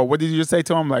 like, whoa, what did you just say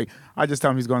to him? Like, I just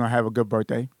tell him he's going to have a good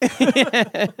birthday,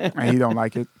 and he don't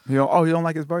like it. He don't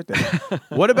like his birthday.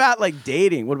 What about like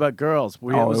dating? What about girls?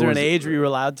 Was there an age where you were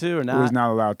allowed to or not? We was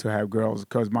not allowed to have girls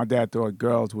because my dad thought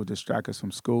girls would distract us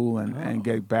from school and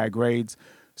get bad grades.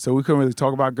 So we couldn't really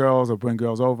talk about girls or bring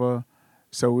girls over.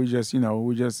 So we just.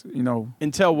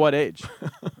 Until what age?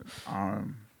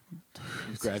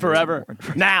 Forever.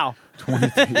 Now.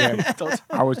 20. Yeah.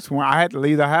 I was 20. I had to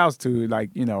leave the house to I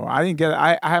didn't get.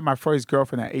 I had my first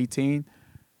girlfriend at 18,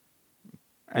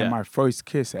 and my first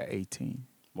kiss at 18.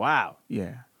 Wow.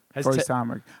 Yeah. First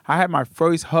time I had my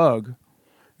first hug.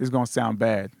 This is gonna sound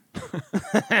bad.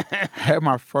 I had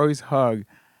my first hug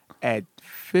at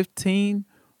 15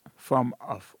 from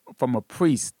a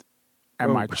priest at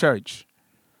my church.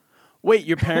 Wait,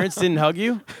 your parents didn't hug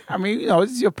you? I mean,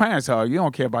 this is your parents' hug. You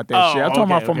don't care about that shit. I'm talking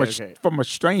about from a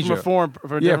stranger. From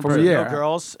a different person. No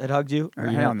girls had hugged you?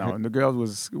 Hell no. And the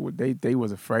girls they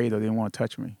was afraid or didn't want to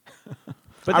touch me.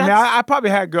 But I probably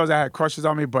had girls that had crushes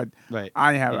on me, but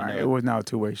I didn't have. It was not a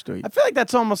two-way street. I feel like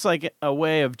that's almost like a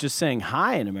way of just saying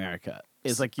hi in America.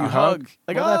 It's like you hug.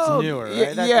 Like, that's newer,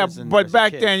 right? Yeah, but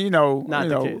back then, not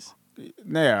the case.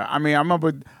 Yeah, I mean, I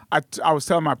remember I was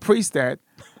telling my priest that,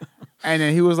 and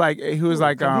then he was like,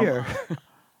 here.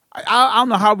 I don't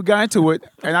know how we got into it,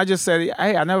 and I just said,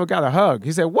 hey, I never got a hug.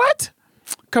 He said, what?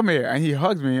 Come here, and he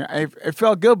hugged me. It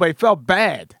felt good, but it felt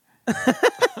bad. I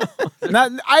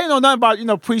didn't know nothing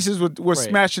about priests were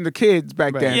smashing the kids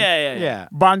back then. Yeah.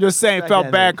 But I'm just saying, it felt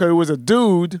bad because it was a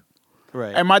dude.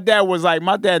 Right. And my dad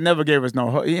never gave us no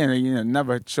hug. He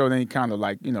never showed any kind of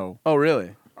Oh,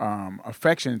 really?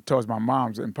 affection towards my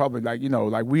moms in public. Like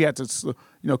we had to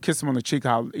kiss him on the cheek,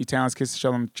 how Italians kiss each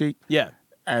other on the cheek. Yeah.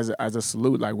 As a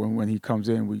salute, like when he comes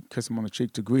in, we kiss him on the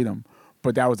cheek to greet him.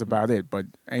 But that was about it. But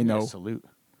ain't no salute.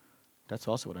 That's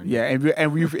also what I need. Yeah,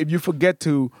 and if you forget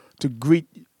to greet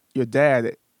your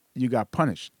dad, you got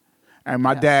punished. And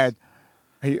my dad,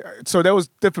 so there was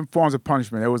different forms of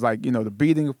punishment. There was the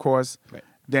beating, of course,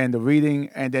 then the reading,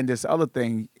 and then this other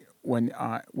thing when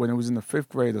it was in the 5th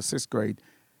grade or 6th grade,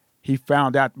 he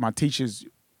found out my teachers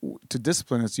to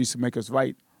discipline us used to make us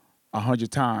write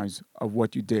 100 times of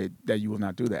what you did that you will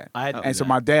not do that. So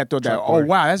my dad thought that, oh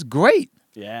wow, that's great.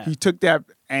 Yeah. He took that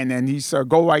and then he said,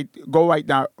 go write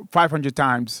now 500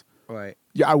 times. Right.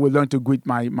 Yeah, I would learn to greet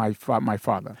my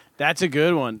father. That's a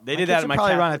good one. They did that in my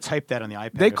probably run to type that on the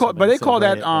iPad. They call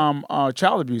that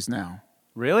child abuse now.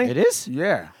 Really? It is?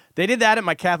 Yeah. They did that at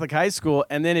my Catholic high school,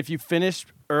 and then if you finished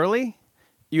early,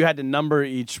 you had to number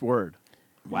each word.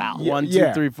 Wow. 1,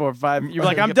 2, 3, 4, 5. You're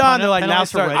like, I'm done. They're like, now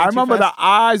start. I remember the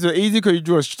eyes are easy because you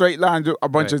drew a straight line, do a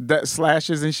bunch of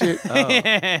slashes and shit.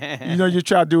 You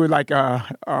try to do it like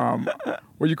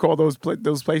what do you call those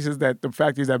places the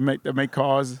factories that make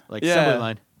cars? Like assembly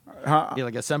line. Yeah,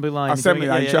 like assembly line. Assembly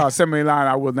line. Assembly line.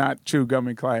 I will not chew gum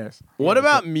in class. What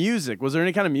about music? Was there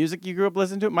any kind of music you grew up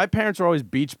listening to? My parents were always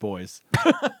Beach Boys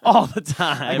all the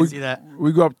time. I can see that.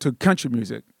 We grew up to country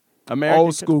music,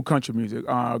 old school country music.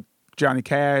 Johnny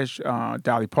Cash,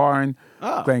 Dolly Parton,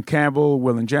 Glenn Campbell,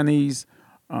 Will Jennings,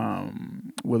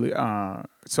 Willie.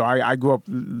 So I grew up.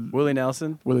 Willie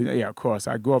Nelson. Yeah, of course.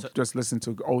 I grew up just listening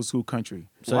to old school country.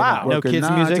 So wow. No kids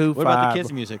music. What about the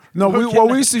kids music? No,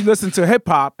 we used to listen to hip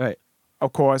hop, right?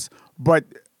 Of course, but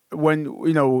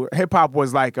when hip hop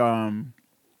was like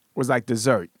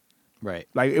dessert, right?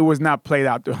 Like it was not played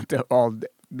out all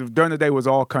during the day was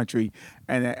all country,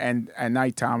 and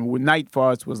nighttime. Night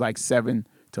for us was like 7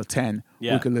 till 10.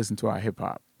 Yeah. We could listen to our hip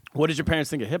hop. What did your parents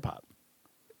think of hip hop?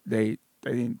 They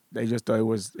just thought it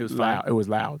was loud. It was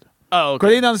loud. Oh, okay. Because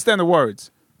they didn't understand the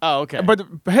words. Oh, okay. But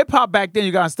hip hop back then,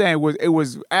 you gotta understand, it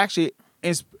was actually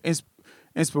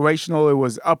inspirational. It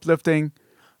was uplifting.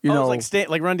 It was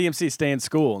like Run DMC, stay in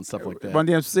school and stuff like that. Run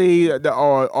DMC,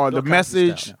 or the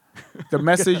message. The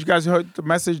message, you guys heard the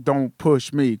message, don't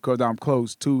push me because I'm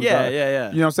close to. Yeah.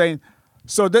 You know what I'm saying?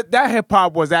 So that hip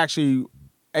hop was actually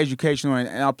educational and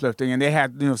uplifting, and they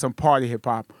had some party hip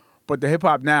hop. But the hip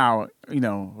hop now,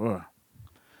 Yeah.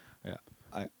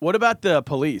 What about the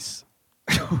Police?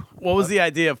 What was the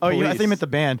idea of Police? I think you meant the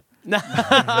band. No,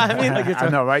 I mean I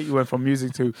know, right? You went from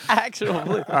music to actual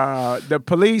Police. The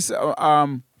Police.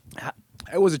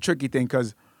 It was a tricky thing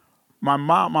because my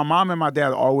mom and my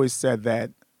dad always said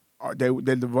that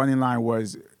the running line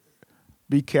was,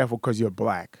 "Be careful because you're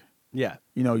black." Yeah.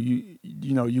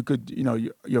 You could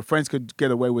your friends could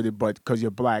get away with it, but because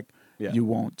you're black, you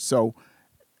won't. So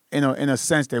in a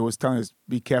sense, they was telling us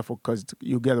be careful because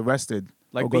you get arrested.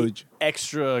 Like be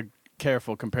extra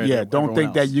careful compared to don't think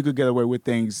else. that you could get away with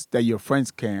things that your friends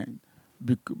can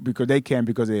because they can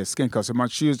because of their skin color. So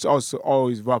she was also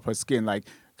always rub her skin. Like,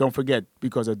 don't forget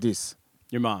because of this.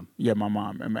 Your mom. Yeah, my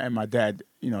mom and my dad.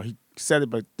 He said it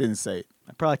but didn't say it.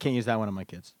 I probably can't use that one on my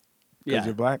kids. Because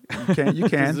you're black? You can. You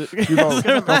go,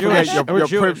 you're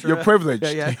privileged.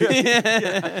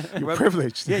 Yeah. You're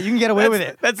privileged. Yeah, you can get away with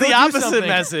it. That's the opposite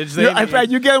message. In fact,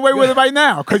 you get away with it right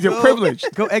now because you're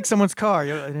privileged. Go egg someone's car.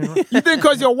 You think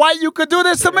because you're white you could do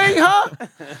this to me, huh?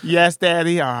 Yes,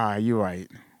 Daddy. You're right.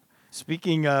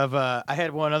 Speaking of, I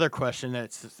had one other question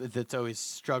that's always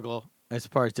struggle as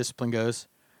far as discipline goes.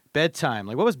 Bedtime.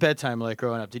 Like, what was bedtime like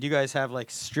growing up? Did you guys have like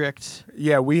strict?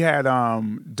 Yeah, we had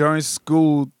during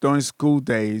school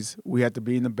days we had to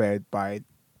be in the bed by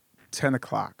 10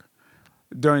 o'clock.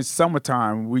 During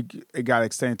summertime it got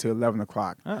extended to 11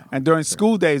 o'clock. Oh, and during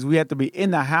school days we had to be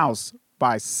in the house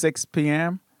by 6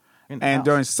 p.m. And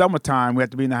during summertime we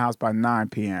had to be in the house by 9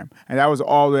 p.m. And that was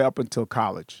all the way up until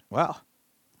college. Wow.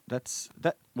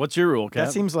 What's your rule, Cap?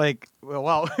 That seems like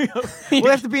we'll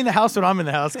have to be in the house when I'm in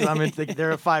the house because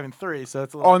they're at 5 and 3, so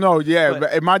it's a little. Oh no, yeah.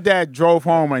 But my dad drove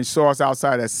home and saw us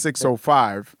outside at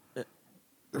 6:05.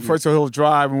 First of all, he'll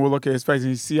drive and we'll look at his face and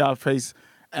you see our face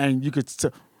and you could.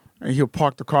 And he'll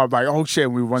park the car like, oh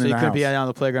shit, we run in the house. So you couldn't be out on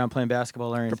the playground playing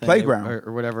basketball or anything. The playground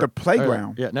or whatever. The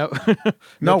playground.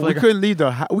 No, we couldn't leave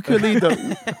the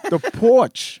the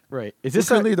porch. Right. We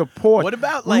couldn't leave the porch. What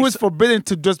about we was forbidden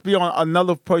to just be on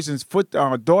another person's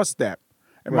doorstep.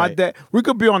 And my dad, we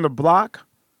could be on the block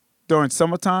during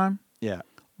summertime. Yeah.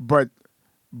 But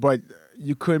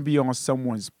you couldn't be on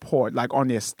someone's porch, like on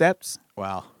their steps.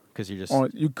 Wow. Because you just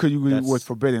was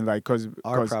forbidden, like because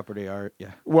our property,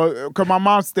 yeah. Well, because my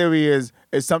mom's theory is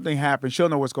if something happens, she'll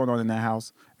know what's going on in that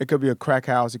house. It could be a crack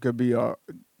house, it could be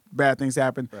bad things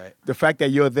happen. Right. The fact that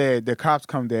you're there, the cops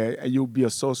come there, and you'll be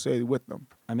associated with them.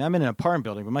 I mean, I'm in an apartment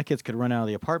building, but my kids could run out of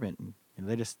the apartment,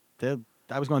 and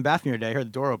I was going to the bathroom the other day, I heard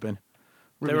the door open.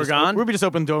 They were gone? Ruby just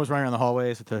opened the doors, running around the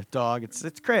hallways with the dog. It's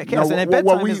crazy. No,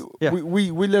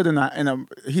 we lived in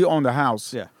he owned a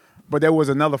house. Yeah. But there was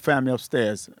another family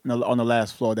upstairs on the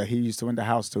last floor that he used to rent the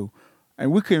house to.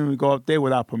 And we couldn't even go up there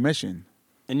without permission.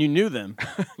 And you knew them.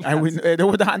 And they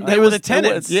were the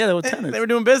tenants. They were tenants. They were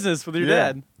doing business with your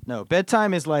dad. No,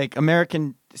 bedtime is like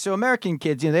American. So American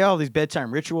kids, they all have these bedtime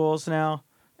rituals now.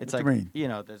 It's what like, you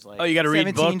mean? There's like you got to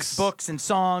read 17 books and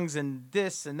songs and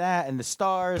this and that and the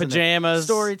stars. Pajamas. And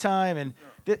story time and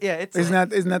it's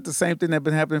isn't that the same thing that's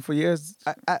been happening for years?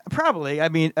 Probably. I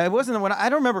mean, it wasn't when I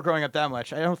don't remember growing up that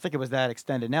much. I don't think it was that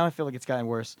extended. Now I feel like it's gotten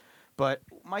worse. But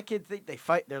my kids, they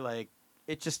fight. They're like,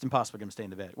 it's just impossible to get them to stay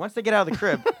in the bed. Once they get out of the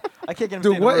crib, I can't get them to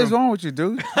stay in the room. Dude, what is wrong with you,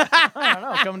 dude? I don't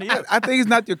know. Coming to you. I think it's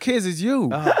not your kids, it's you.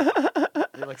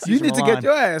 Like you need to get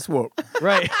your ass whooped.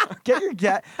 Right.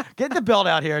 Get the belt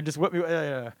out here and just whip me.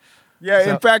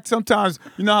 Yeah, in fact, sometimes,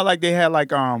 you know how like they had like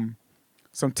some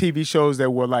TV shows that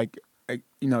were like,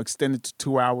 extended to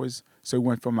 2 hours. So it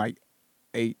went from like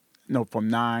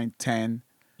 9, 10,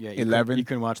 11. You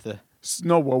couldn't watch the...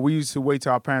 No, well, we used to wait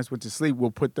till our parents went to sleep.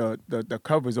 We'll put the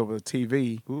covers over the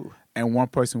TV, and one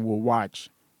person will watch.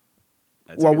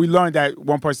 We learned that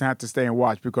one person had to stay and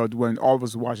watch because when all of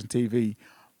us were watching TV,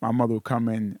 my mother would come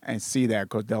in and see that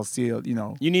because they'll see it,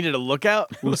 You needed a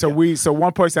lookout? So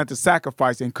one person had to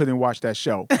sacrifice and couldn't watch that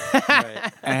show,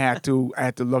 right. and had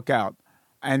to look out.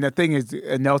 And the thing is,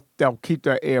 and they'll keep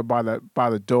their ear by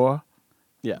the door.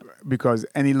 Yeah. Because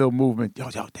any little movement, yo,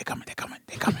 they're coming.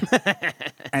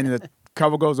 And the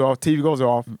cover goes off, TV goes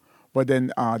off. But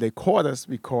then they caught us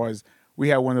because we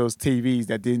had one of those TVs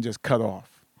that didn't just cut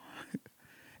off.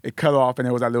 It cut off and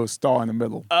there was that little star in the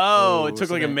middle. Oh, it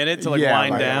took like a minute to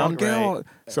wind down. Right.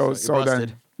 So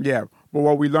then, yeah. But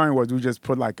what we learned was we just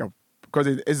put because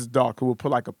it's dark, we'll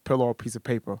put like a pillow or piece of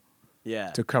paper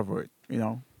to cover it.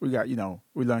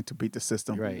 We learned to beat the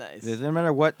system. Right. Nice. No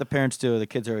matter what the parents do, the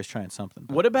kids are always trying something.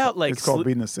 What about like it's called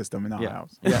beating the system in our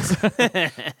house. Yes.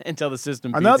 Until the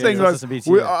system beats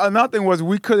another thing was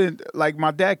we couldn't, like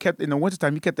my dad kept in the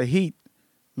wintertime, he kept the heat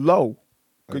low.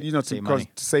 Right. To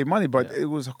save money, but it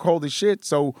was cold as shit.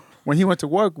 So when he went to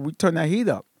work, we turned that heat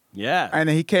up. Yeah. And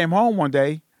then he came home one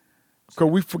day, because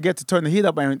we forget to turn the heat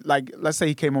up. And like, let's say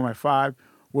he came home at 5,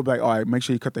 we'll be like, all right, make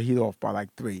sure you cut the heat off by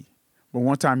like 3. But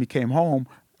one time he came home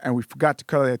and we forgot to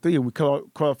cut it at 3, and we cut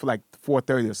it for like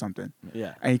 4:30 or something.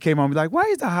 Yeah. And he came home and be like, why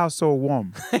is the house so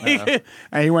warm? And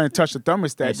he went and touched the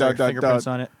thermostat. Fingerprints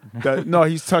on it. No,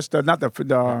 he's touched not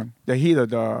the heater,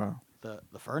 the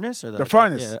furnace or the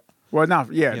furnace. Yeah. Well,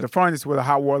 the furnace with the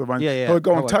hot water run. Yeah. He'll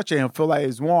go and touch it and feel like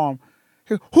it's warm.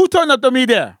 Who turned up the meat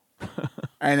there?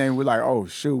 And then we're like, oh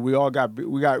shoot, we got.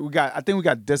 I think we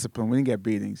got disciplined. We didn't get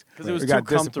beatings because it was we too got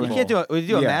comfortable. You can't do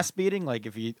a mass beating, like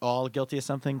if you all guilty of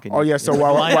something. Can Oh you, yeah, so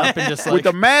line up and just with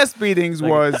the mass beatings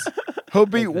was he'll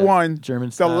beat like the one. German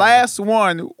the style. last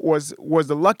one was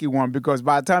the lucky one because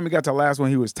by the time he got to the last one,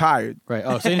 he was tired. Right.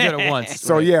 Oh, so you didn't do it once.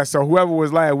 So right. yeah, so whoever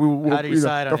was last, How do you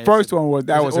decide on the it? first one was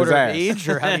Was his order ass. of age,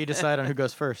 or how do you decide on who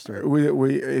goes first? Or It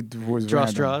was draw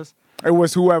random. straws. It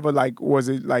was whoever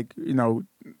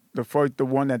the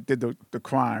one that did the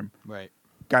crime Right.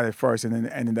 got it first, and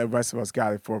then the rest of us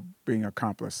got it for being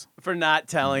accomplice. For not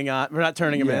telling for not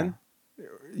turning him in.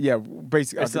 Yeah,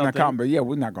 basically, Or something. not common, but yeah,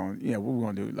 we're not going. Yeah, we're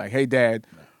going to do like, hey, Dad,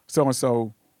 so and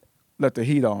so, let the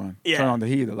heat on. Yeah. Turn on the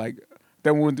heater. Like,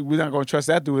 then we're not going to trust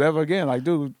that dude ever again. Like,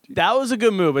 dude. That was a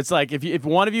good move. It's like if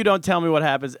one of you don't tell me what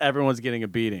happens, everyone's getting a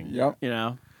beating. Yep. You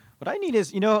know. What I need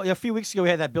is, a few weeks ago we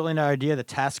had that $1 billion idea, the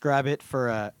Task Rabbit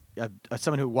for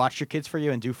someone who watch your kids for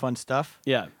you and do fun stuff.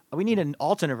 Yeah. We need an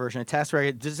alternate version of Task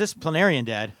Rabbit. Disciplinarian,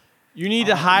 Dad. You need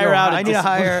to hire out. I need to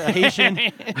hire a Haitian.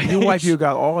 Your wife, you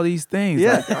got all these things.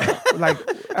 Yeah. Like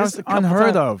that's a couple unheard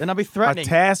times. of. And I'll be threatening. A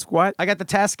task, what? I got the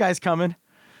task guys coming.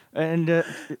 And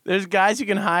There's guys you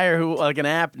can hire who like an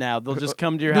app now. They'll just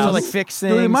come to your those house. are like fix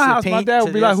things. Dude, in my house, my paint, dad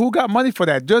would be like, this. who got money for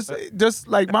that? Just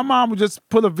like my mom would just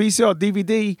put a VCR or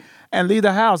DVD and leave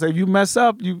the house. If you mess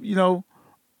up, you know.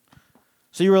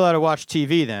 So you were allowed to watch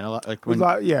TV then? A lot, like when,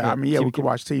 we could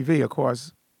watch TV, of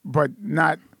course, but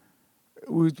not.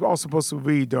 We were all supposed to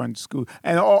read during school,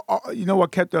 and you know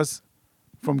what kept us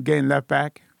from getting left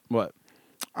back? What?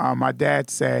 My dad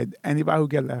said anybody who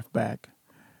get left back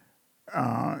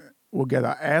will get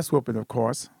an ass whooping, of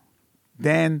course.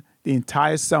 Then the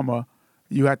entire summer,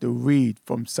 you had to read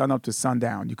from sun up to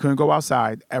sundown. You couldn't go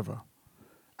outside ever,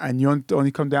 and you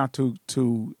only come down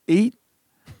to eat,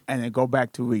 and then go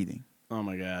back to reading. Oh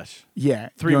my gosh. Yeah,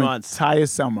 3 months. Entire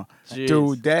summer, Jeez.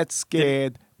 dude. That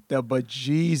scared the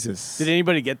bejesus. Did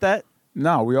anybody get that?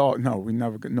 No, we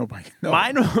never got nobody. No,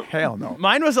 Mine- hell no.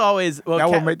 Mine was always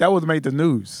That would make the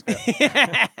news.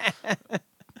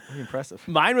 Pretty impressive.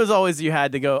 Mine was always you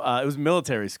had to go. It was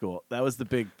military school. That was the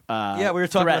big. Yeah, we were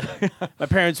talking threat. My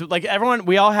parents, like everyone,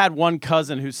 we all had one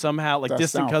cousin who somehow, like That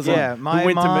distant sounds cousin, fun. Yeah, who my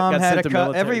went mom got had sent a to cousin.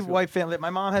 military Every school. white family. My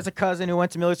mom has a cousin who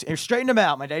went to military. Straightened him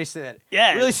out. My daddy said,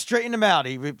 Yeah. really straightened him out.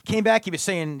 He came back. He was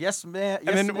saying, "Yes, man." Yes,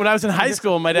 And then man. when I was in high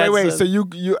school, my dad Wait. said, So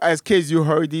you as kids, you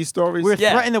heard these stories? we were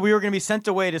Yeah. threatened that we were going to be sent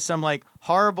away to some like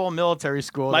horrible military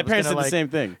school. my that was parents did gonna, the same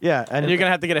thing. Yeah, And you're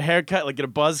gonna have to get a haircut, like get a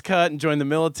buzz cut, and join the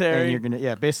military. and you're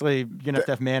gonna basically you're gonna have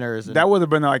to have manners. And That would have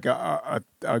been like a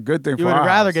good thing you for would our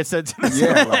rather house. get sent to the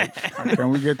Yeah, like, can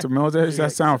we get to military?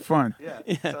 That sounds fun.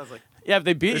 sounds like Yeah, if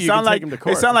they beat It you, you can sound take like them to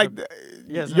court. it sound like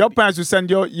Yeah, it's your not- parents would send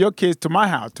your kids to my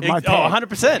house, to my Oh, town.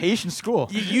 100%. Haitian school.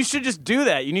 You should just do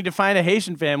that. You need to find a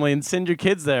Haitian family and send your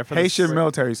kids there for Haitian this.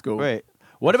 military school. Wait,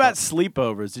 What about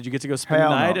sleepovers? Did you get to go spend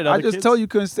Hell the night no. at other I just kids? told you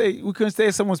we couldn't stay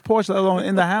at someone's porch, let alone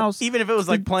in the house. Even if it was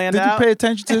like planned Did out. you pay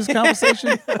attention to this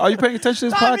conversation? Are you paying attention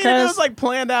to this I podcast? mean, if it was like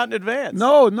planned out in advance.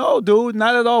 No, dude,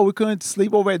 not at all. We couldn't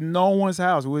sleep over at no one's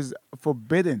house. It was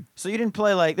forbidden. so you didn't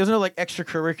play like there's no like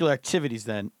extracurricular activities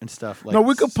then and stuff. Like No,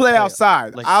 we could play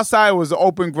outside. like- Outside was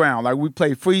open ground. Like we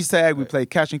played freeze tag, we played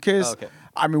catch and kiss. Oh, okay.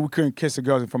 I mean, we couldn't kiss the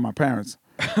girls in front of my parents.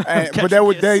 But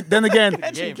and then again,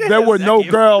 kiss. there were no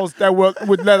girls that would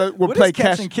What play is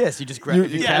catch and kiss? You just grab. You,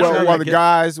 you you- catch well, her, well, like the it-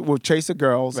 guys will chase the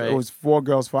girls. Right. It was 4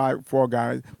 girls, 4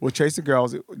 guys. Will chase the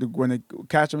girls when they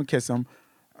catch them and kiss them.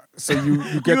 So you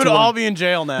get You would to all one, be in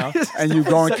jail now. and you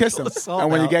go and kiss Sexual them. assault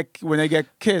And now. when they get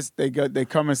kissed, they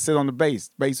come and sit on the base.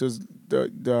 Base was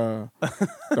the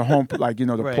home, like the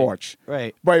Right. porch.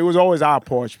 Right. But it was always our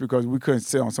porch because we couldn't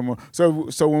sit on someone. So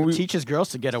when we Teaches girls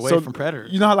to get away so from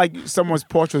predators. You know how like someone's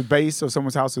porch was base or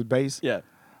someone's house was base. Yeah.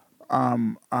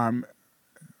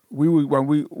 We would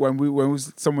when we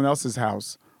was someone else's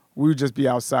house, we would just be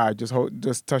outside, just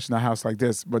touching the house like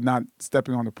this, but not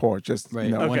stepping on the porch. Just Right.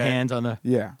 you know, One Okay. hand on the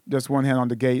yeah, just one hand on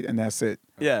the gate and that's it.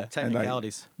 Yeah.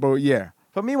 technicalities. But yeah,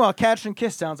 But meanwhile, catch and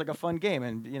kiss sounds like a fun game,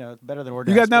 and it's better than you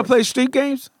organized. guys not sports. play street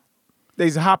games?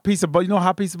 There's a hot piece of butter. You know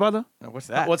hot piece of butter? What's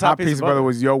that? What's Hot piece of butter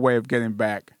was your way of getting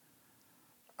back.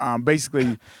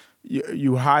 Basically,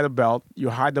 you hide a belt. You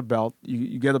hide the belt.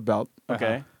 You get a belt.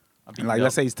 Okay. And like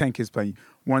let's say it's 10 kids playing.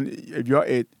 One, if you're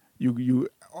it, you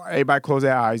everybody close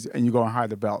their eyes and you go and hide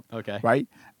the belt. Okay. Right?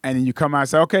 And then you come out and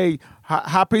say, okay,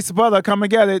 hot piece of butter, come and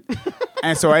get it.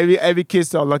 And so every kid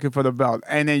start looking for the belt.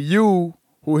 And then you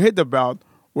who hit the belt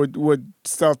would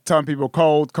start telling people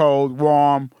cold,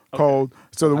 warm, cold.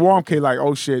 So the warm kid like,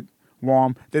 oh shit,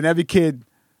 warm. Then every kid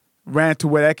ran to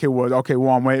where that kid was. Okay,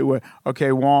 warm, wait.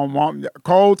 Okay, warm,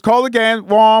 cold again,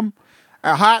 warm,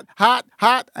 hot.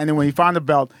 And then when he found the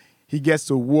belt, he gets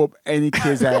to whoop any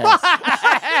kid's ass.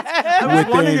 I was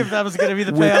wondering if that was going to be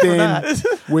the payoff for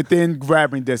that. Within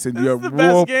grabbing distance. This is the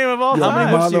best game of all time. How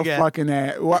many whips do you get? Motherfucking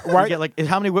ass. You get, like,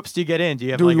 how many whips do you get in? Do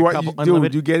you have Dude, like a couple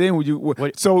unlimited? you get in? Would you?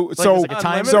 What, So like a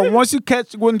time so limit? once you get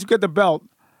the belt,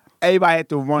 everybody had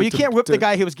to run. Well, you can't whip the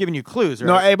guy who was giving you clues, right?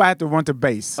 No, everybody had to run to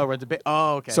base. Oh, right,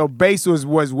 oh, okay. So base was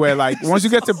where like once you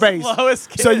get to base, Slowest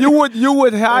kid. so you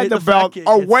would hide the the belt fat kid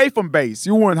away from base.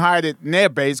 You wouldn't hide it near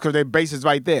base because their base is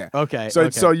right there. Okay, So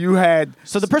okay. so you had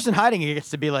So the person hiding it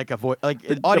gets to be like an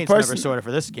audience member sort of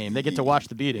for this game. They get to watch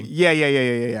the beating.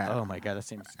 yeah. Oh my god, that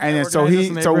seems. And then organized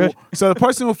in the so the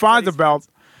person who finds the belt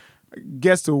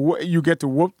gets to you get to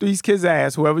whoop these kids'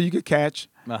 ass, whoever you could catch,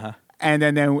 Uh-huh. and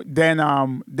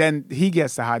then he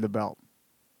gets to hide the belt,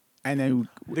 and then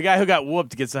The guy who got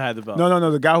whooped gets to hide the belt.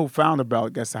 no, the guy who found the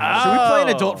belt gets to hide. Should the we belt. play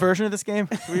an adult version of this game?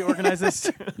 Should we organize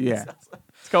this? Yeah.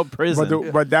 It's called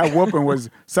prison. But that whooping was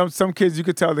some kids. You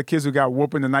could tell the kids who got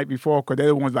whooping the night before because they're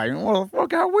the ones like, oh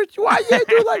fuck, I whipped you. Why you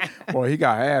do like? Well, he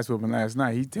got ass whooping last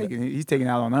night. He's taking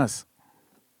out on us.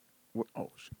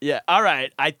 Oh shit. Yeah. All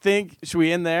right. I think should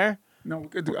we end there? No, we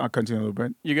could I'll continue a little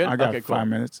bit. You good? I got Okay, cool. 5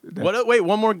 minutes. What? Wait,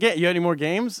 one more game. You have any more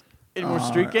games? Any more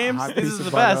street games? hot This piece is of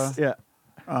the butter. best.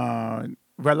 Yeah.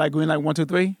 Red light, green light, 1, 2,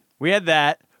 3. We had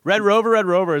that. Red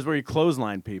Rover is where you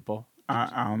clothesline people.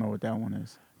 I don't know what that one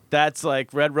is. That's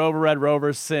like Red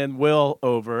Rover, send Will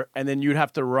over, and then you'd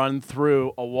have to run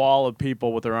through a wall of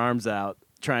people with their arms out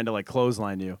trying to like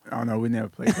clothesline you. Oh no, we never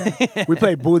played that. We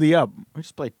played booty up. We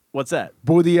just played. What's that?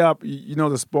 Booty up. You know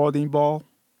the Spalding ball?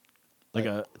 Like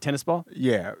a tennis ball?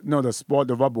 Yeah, no,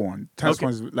 the rubber one. Tennis Okay.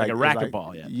 one's Like a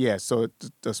racquetball, yeah. Yeah, so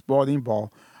the Spalding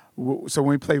ball. So when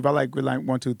we played red light, green light,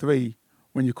 1, 2, 3,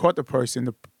 when you caught the person,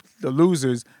 the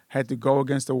losers had to go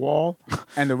against the wall,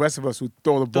 and the rest of us would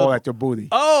throw the ball at your booty.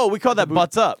 Oh, we call that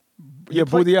butts up. Yeah,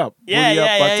 booty up. Yeah, Booty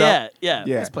up, butts up. yeah.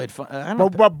 Yeah. It's played fun. I don't know.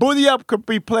 But booty up could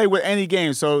be played with any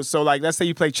game. So like let's say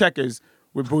you play checkers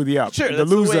with booty up. Sure, that's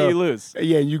the way you lose.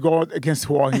 Yeah, you go against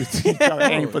the wall. You try to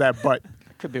aim for that butt,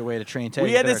 Could be a way to train Teddy.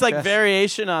 We had better this like chess.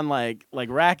 variation on like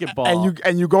racquetball.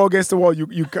 and you go against the wall.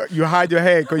 You hide your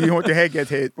head because you don't want your head get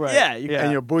hit. Right. Yeah.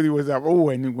 And your booty was up. Oh,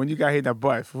 and when you got hit in the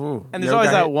butt. Ooh, And you there's ever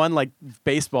always got that hit? one like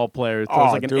baseball player who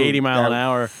throws like an dude, 80 mile an that-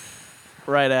 hour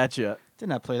right at you. Did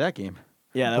not play that game.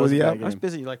 Yeah, that was a Booty bad up? I was game.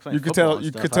 busy like playing You could football tell. and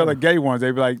You stuff. could I tell the don't gay ones.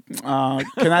 They'd be like,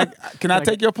 "Can I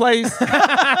take your place?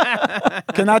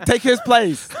 Can I take his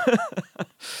place?"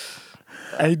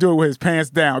 And he do it with his pants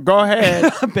down. Go ahead.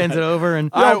 know. Bends it over and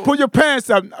Yo, put your pants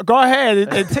up. Go ahead. it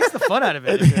takes the fun out of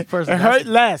it. if the person It does hurt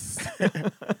less.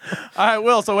 All right,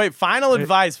 Will. So wait, final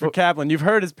advice for Kaplan. You've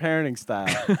heard his parenting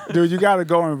style. Dude, you got to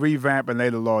go and revamp and lay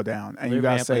the law down. And you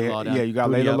got to Revamp, lay say, the law down. yeah, you got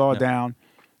to lay Booty the up, law yeah. down.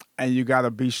 And you got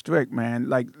to be strict, man.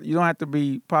 Like, you don't have to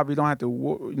be be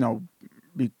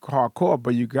hardcore,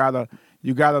 but you got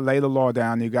to lay the law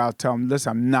down. You got to tell them, listen,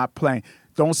 I'm not playing.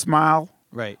 Don't smile.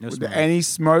 Right. No With smiling. any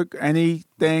smirk,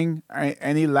 anything,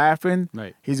 any laughing,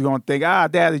 Right. he's gonna think,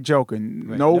 daddy joking.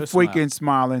 Right. No No smile. freaking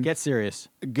smiling. Get serious.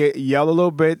 Yell a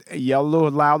little bit, yell a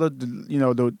little louder.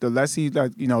 The less he,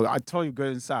 I told you, get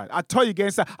inside. I told you, get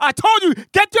inside. I told you,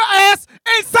 get your ass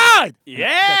inside. Yeah,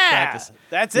 practice.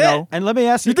 that's You it. know? And let me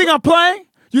ask you. You think I'm playing?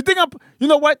 You think I'm? You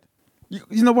know what?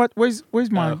 You know what? Where's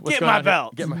mine? What's Get going my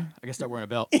on here? belt. I guess start wearing a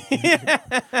belt.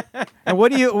 And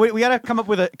what do you? We got to come up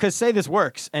with because say this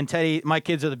works, and Teddy, my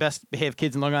kids are the best behaved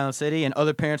kids in Long Island City, and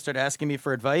other parents start asking me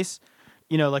for advice.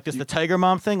 Like this, the Tiger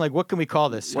Mom thing. Like, what can we call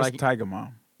this? What's Like, Tiger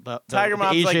Mom? Tiger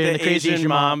Mom's like the crazy Asian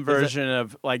mom Is it- version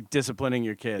of like disciplining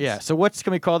your kids. Yeah. So what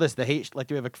can we call this? The Haitian. Like,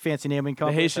 do we have a fancy name we can call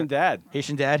The it? Haitian dad.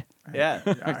 Haitian Dad. Yeah.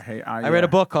 I read a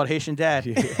book called Haitian Dad.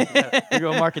 Yeah, you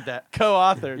go market that.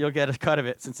 Co-authored. You'll get a cut of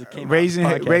it since it came Raising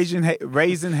out.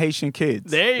 raising Haitian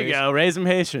kids. There you go. Raise them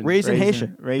Haitian. Raising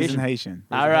Haitian. Raising Haitian.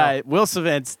 All right. Will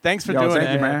Sylvince, thanks for Yo, doing thank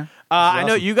it. you, man. I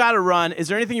know you got to run. Is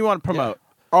there anything you want to promote?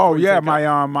 Oh before you yeah, take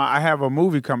my I have a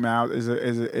movie coming out.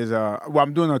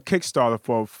 I'm doing a Kickstarter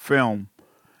for a film.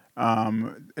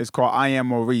 It's called I Am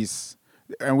Maurice,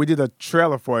 and we did a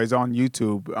trailer for it. It's on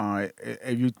YouTube.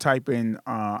 If you type in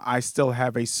I Still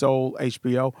Have a Soul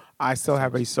HBO, I Still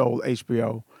Have a Soul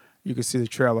HBO, you can see the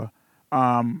trailer.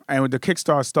 And the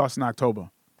Kickstarter starts in October,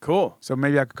 Cool. so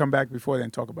maybe I could come back before then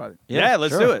and talk about it. Yeah,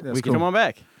 let's sure. do it. That's We can cool. come on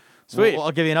back. Sweet. Well,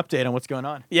 I'll give you an update on what's going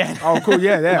on. Yeah. Oh, cool.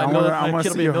 Yeah. My I my want kid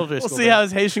to will see be in you. military We'll school see then. how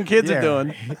his Haitian kids Yeah. are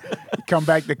doing. Come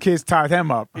back. The kids tied him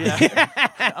up.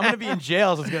 I'm gonna be in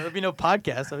jail, so there'll be no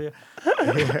podcast. One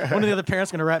of the other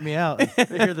parents gonna rat me out. They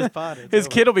hear this pod. It's His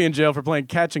over. kid will be in jail for playing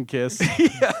catch and kiss.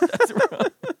 Yeah, that's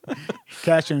right.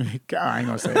 Cash and I ain't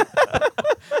gonna say it.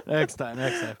 Next time.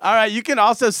 All right, you can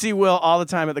also see Will all the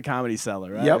time at the Comedy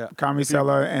Cellar, right? Yep, Yeah. Comedy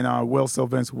Cellar and Will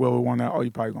Sylvince, Will with 1L. Oh,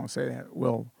 you probably gonna say that.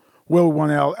 Will with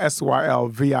 1L,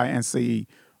 SYLVINCE,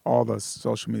 all the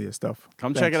social media stuff.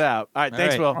 Come Thanks. check it out. All right,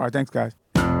 thanks, Will. All right, thanks, guys.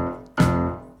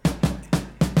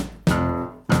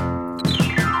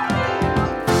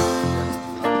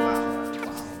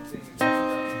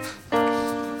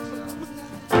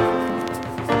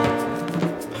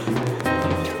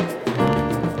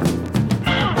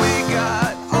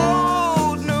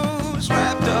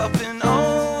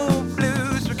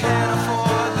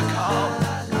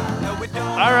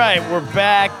 All right, we're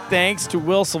back. Thanks to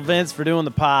Will Sylvince for doing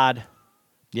the pod.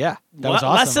 Yeah, that was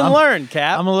awesome. Lesson learned,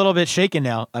 Cap. I'm a little bit shaken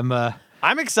now.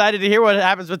 I'm excited to hear what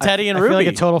happens with Teddy and I Ruby. feel like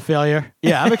a total failure.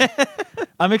 Yeah,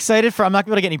 I'm excited for. I'm not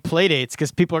going to be able to get any play dates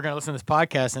because people are going to listen to this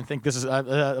podcast and think this is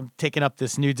I'm taking up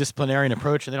this new disciplinarian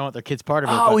approach, and they don't want their kids part of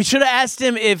it. We should have asked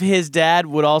him if his dad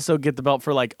would also get the belt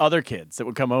for like other kids that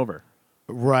would come over.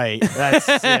 Right. That's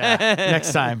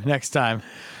Next time.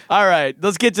 All right,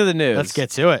 let's get to the news. Let's get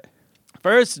to it.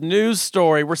 First news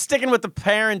story. We're sticking with the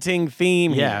parenting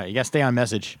theme here. Yeah, you got to stay on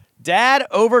message. Dad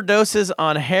overdoses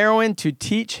on heroin to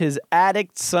teach his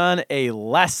addict son a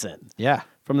lesson. Yeah.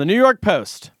 From the New York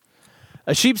Post.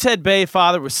 A Sheepshead Bay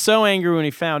father was so angry when he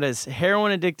found his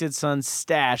heroin-addicted son's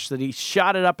stash that he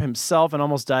shot it up himself and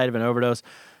almost died of an overdose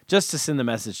just to send the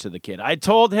message to the kid. I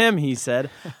told him, he said,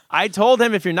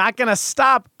 if you're not going to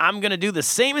stop, I'm going to do the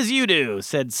same as you do,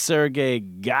 said Sergei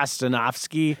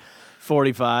Gostanovsky,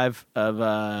 45,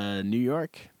 of New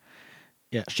York.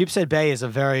 Yeah, Sheepshead Bay is a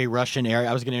very Russian area.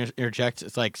 I was going to interject.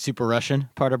 It's like super Russian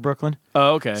part of Brooklyn.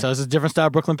 Oh, okay. So it's a different style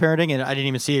of Brooklyn parenting, and I didn't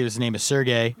even see it. His name is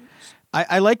Sergey.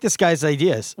 I like this guy's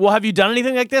ideas. Well, have you done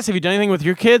anything like this? Have you done anything with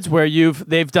your kids where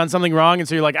they've done something wrong, and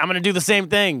so you're like, I'm going to do the same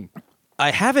thing? I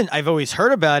haven't. I've always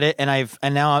heard about it, and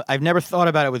now I've never thought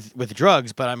about it with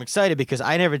drugs. But I'm excited because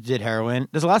I never did heroin.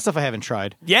 There's a lot of stuff I haven't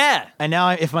tried. Yeah. And now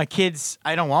if my kids,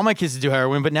 I don't want my kids to do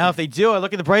heroin, but now if they do, I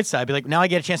look at the bright side. Be like, now I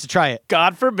get a chance to try it.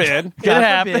 God forbid. God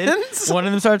it forbid. happens. One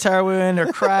of them starts heroin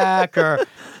or crack or.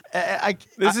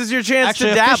 This is your chance actually,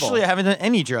 to dabble. Officially, I haven't done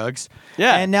any drugs.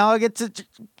 Yeah. And now I get to.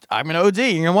 I'm gonna OD.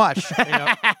 You're gonna watch.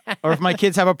 Or if my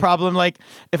kids have a problem, like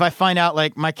if I find out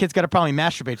like my kid's got a problem, he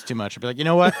masturbates too much, I'll be like, you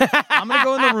know what? I'm gonna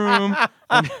go in the room.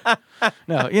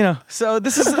 No, So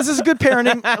this is good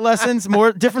parenting lessons.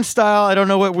 More different style. I don't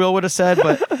know what Will would have said,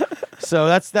 but so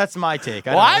that's my take.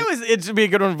 It should be a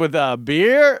good one with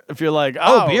beer. If you're like,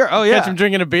 beer. Oh yeah, catch him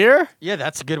drinking a beer. Yeah,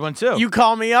 that's a good one too. You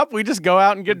call me up. We just go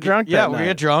out and get drunk. Yeah, that we night.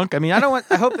 get drunk. I mean, I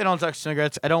hope they don't touch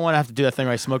cigarettes. I don't want to have to do that thing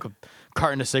where I smoke a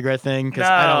carton of cigarette thing because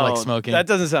I don't like smoking. That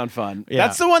doesn't sound fun. Yeah.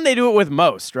 That's the one they do it with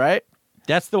most, right?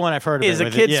 That's the one I've heard of. Is a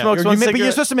kid smokes one cigarette? But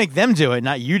you're supposed to make them do it,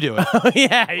 not you do it.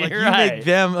 Yeah, Like you're you right. make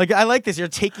them like I like this. You're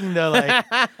taking the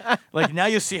like now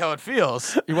you see how it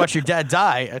feels. You watch your dad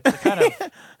die. It's kind of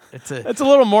it's a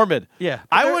little morbid. Yeah.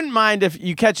 I wouldn't mind if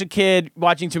you catch a kid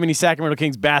watching too many Sacramento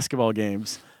Kings basketball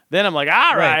games. Then I'm like,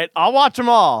 all right, I'll watch them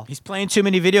all. He's playing too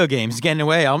many video games. He's getting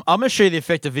away. I'm gonna show you the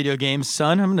effect of video games,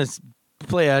 son. I'm gonna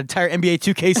play an entire NBA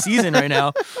 2K season right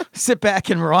now. Sit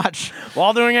back and watch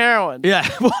while doing heroin. Yeah,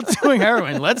 while doing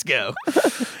heroin. Let's go.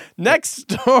 Next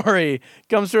story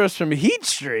comes to us from Heat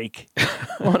Streak.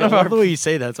 One of I our love the way you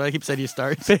say that. That's why I keep saying you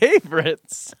start.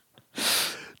 favorites.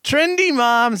 Trendy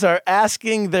moms are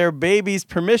asking their babies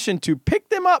permission to pick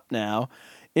them up now,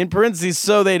 in parentheses,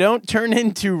 so they don't turn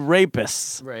into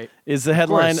rapists. Right. Is the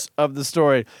headline of the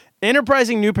story.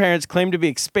 Enterprising new parents claim to be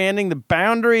expanding the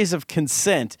boundaries of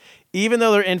consent, even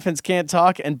though their infants can't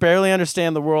talk and barely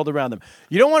understand the world around them.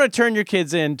 You don't want to turn your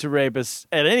kids into rapists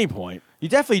at any point. You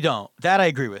definitely don't. That I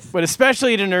agree with. But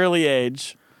especially at an early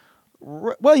age.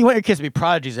 Well, you want your kids to be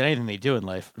prodigies at anything they do in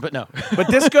life, but no. But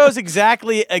this goes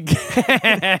exactly again.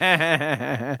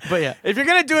 But yeah. If you're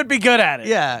going to do it, be good at it.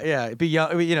 Yeah. Be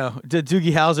young, the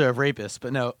Doogie Howser of rapists,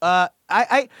 but no.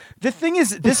 The thing is,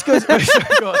 this goes.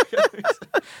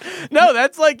 No,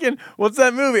 that's like in, what's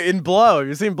that movie? In Blow. Have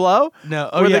you seen Blow? No.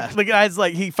 Oh, where yeah. the guy's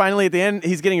like, he finally at the end,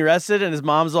 he's getting arrested and his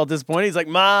mom's all disappointed. He's like,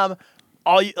 Mom,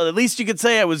 at least you could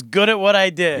say I was good at what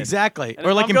I did. Exactly. And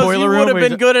or like in goes, Boiler you Room. would have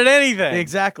been good at anything.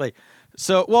 Exactly.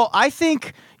 So, well, I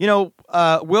think, Will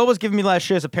was giving me last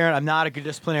year as a parent, I'm not a good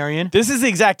disciplinarian. This is the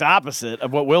exact opposite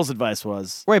of what Will's advice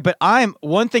was. Right, but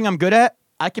one thing I'm good at,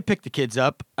 I could pick the kids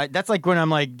up. That's like when I'm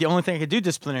like, the only thing I could do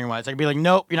disciplinary-wise, I could be like,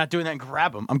 nope, you're not doing that, and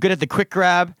grab them. I'm good at the quick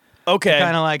grab. Okay.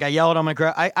 Kind of like I yell at them, I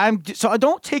grab. So I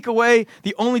don't take away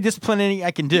the only disciplining I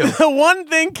can do. The one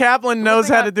thing Kaplan knows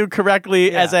how to do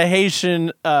correctly as a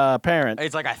Haitian parent.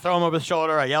 It's like I throw them over the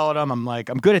shoulder, I yell at them.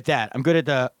 I'm good at that. I'm good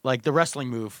at the wrestling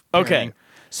move. Okay. Parenting.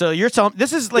 So you're telling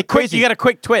this is like quick. crazy. You got a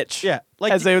quick twitch. Yeah,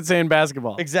 like as they would say in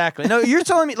basketball. Exactly. No, you're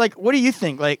telling me like, what do you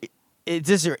think? Like,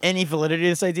 is there any validity to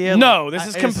this idea? No, like, this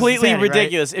is completely insanity,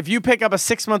 ridiculous. Right? If you pick up a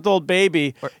 6-month-old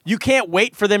baby, you can't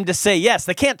wait for them to say yes.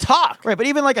 They can't talk. Right, but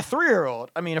even like a 3-year-old.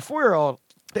 I mean, a 4-year-old.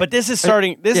 But this is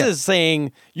starting. This is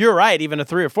saying you're right. Even a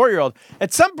 3 or 4-year-old.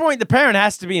 At some point, the parent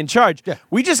has to be in charge. Yeah.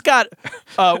 We just got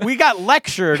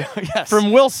lectured yes.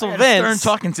 from Will Sylvince. Stern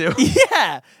talking to.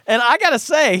 Yeah, and I gotta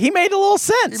say, he made a little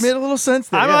sense. He made a little sense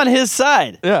there. I'm on his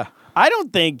side. Yeah. I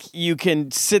don't think you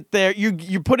can sit there.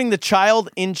 You're putting the child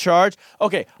in charge.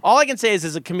 Okay, all I can say is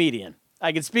as a comedian,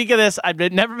 I can speak of this. I've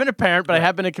never been a parent, but I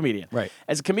have been a comedian. Right.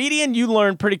 As a comedian, you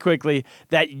learn pretty quickly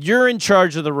that you're in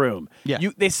charge of the room. Yeah.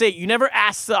 They say you never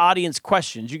ask the audience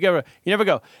questions. You never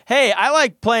go, hey, I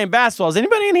like playing basketball. Is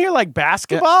anybody in here like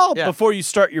basketball? Yeah. Before you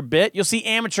start your bit. You'll see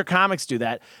amateur comics do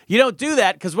that. You don't do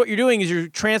that because what you're doing is you're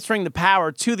transferring the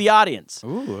power to the audience.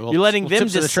 Ooh, you're letting them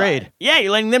tips decide. of the trade. Yeah,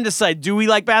 you're letting them decide, do we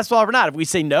like basketball or not? If we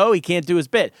say no, he can't do his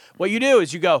bit. What you do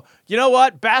is you go, you know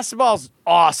what? Basketball's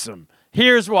awesome.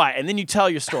 Here's why. And then you tell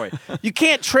your story. You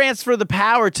can't transfer the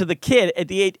power to the kid at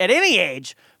any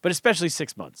age, but especially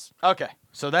 6 months. Okay,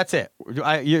 so that's it.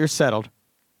 You're settled.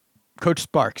 Coach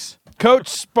Sparks. Coach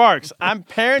Sparks. I'm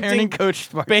Parenting Coach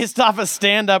Sparks. based off of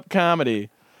stand-up comedy.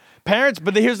 Parents,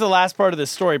 but here's the last part of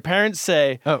this story. Parents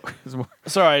say, there's more.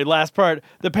 Sorry, last part.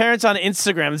 The parents on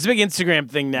Instagram, it's a big Instagram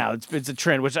thing now. It's a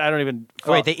trend, which I don't even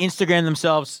follow. Wait, they Instagram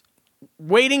themselves.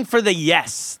 Waiting for the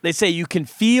yes. They say you can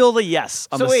feel the yes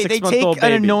on the 6-month-old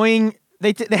baby. An annoying.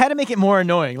 They had to make it more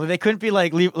annoying. Like, they couldn't be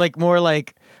like more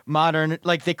like modern.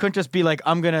 Like they couldn't just be like,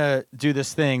 I'm gonna do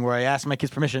this thing where I ask my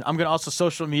kids permission. I'm gonna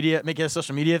also make it a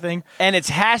social media thing. And it's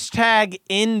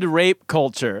 #end rape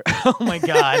culture. Oh my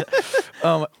god.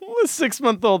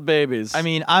 6-month-old babies. I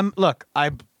mean,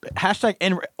 hashtag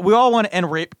end. We all want to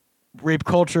end rape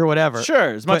culture, whatever.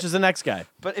 Sure, as much as the next guy.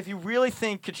 But if you really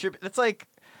think contribute, that's like,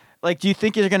 do you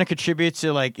think you're going to contribute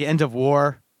to like the end of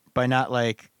war by not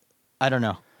like, I don't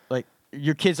know, like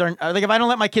your kids aren't like, if I don't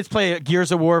let my kids play a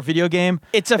Gears of War video game,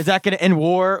 is that going to end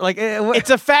war? Like, it's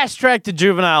a fast track to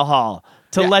juvenile hall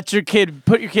to let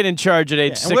put your kid in charge at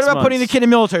age 6 months. And what about putting the kid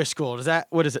in military school?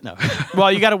 What is it? No.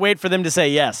 Well, you got to wait for them to say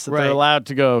yes, that right. they're allowed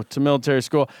to go to military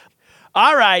school.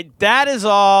 All right, that is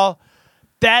all.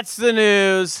 That's the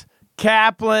news.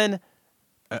 Kaplan.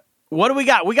 What do we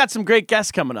got? We got some great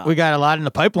guests coming up. We got a lot in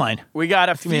the pipeline. We got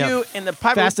a few in the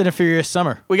pipeline. Fast and a Furious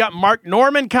summer. We got Mark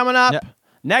Norman coming up. Yep.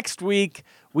 Next week.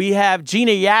 We have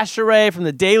Gina Yashere from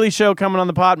The Daily Show coming on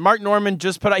the pod. Mark Norman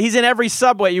just put out, he's in every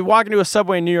subway. You walk into a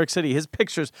subway in New York City, his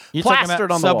picture's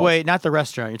plastered on the subway, walls. Not the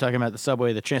restaurant. You're talking about the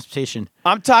subway, the transportation.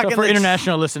 I'm talking for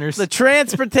international listeners. The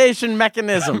transportation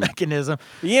mechanism. The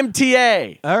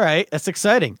MTA. All right, that's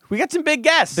exciting. We got some big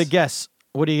guests. Big guests.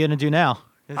 What are you going to do now?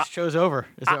 This show's over.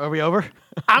 Are we over?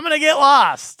 I'm going to get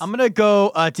lost. I'm going to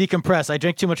go decompress. I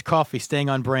drank too much coffee, staying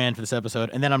on brand for this episode,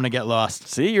 and then I'm going to get lost.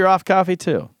 See, you're off coffee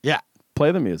too. Yeah.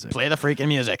 Play the music. Play the freaking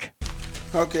music.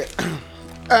 Okay.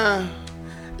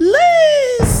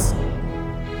 Ladies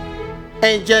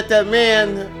and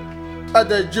gentlemen of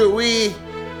the jury,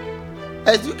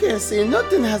 as you can see,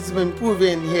 nothing has been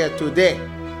proven here today.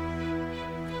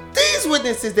 These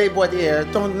witnesses they brought here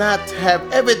do not have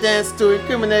evidence to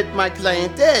incriminate my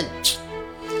clientele.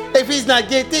 If he's not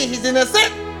guilty, he's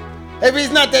innocent. If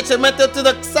he's not detrimental to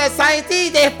the society,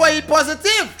 therefore he's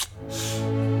positive.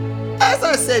 As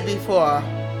I said before,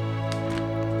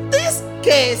 this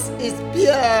case is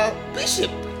pure Bishop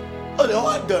of the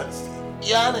hard guns.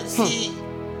 Your Honor, see,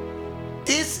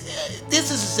 this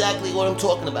is exactly what I'm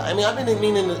talking about. I mean, I've been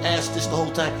meaning to ask this the whole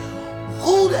time.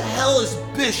 Who the hell is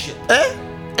Bishop?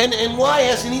 And why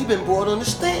hasn't he been brought on the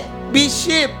stand?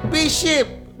 Bishop,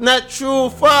 not true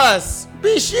for us.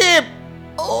 Bishop.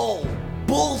 Oh,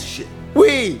 bullshit.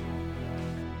 We.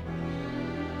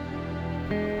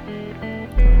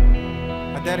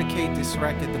 I dedicate this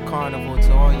record, The Carnival,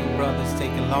 to all you brothers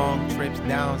taking long trips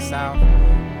down south,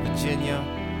 Virginia,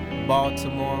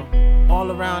 Baltimore,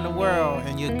 all around the world,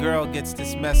 and your girl gets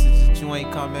this message that you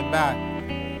ain't coming back.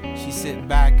 She's sitting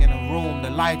back in a room,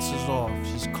 the lights is off,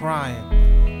 she's crying,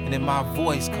 and then my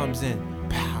voice comes in,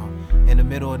 pow, in the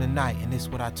middle of the night, and this is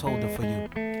what I told her for you.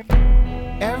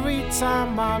 Every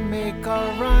time I make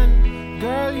a run,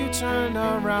 girl, you turn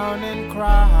around and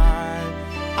cry.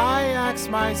 I ask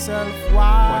myself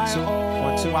why,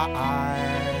 why?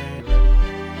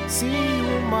 See,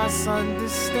 you must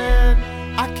understand,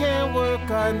 I can't work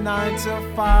a 9 to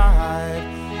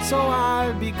 5, so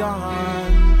I'll be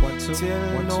gone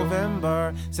till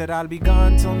November. Said I'll be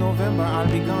gone till November,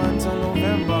 I'll be gone till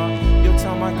November. You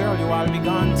tell my girl, yo, I'll be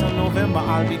gone till November.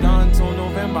 I'll be gone till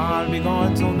November. I'll be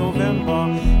gone till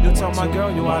November. You tell my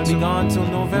girl, yo, I'll be gone till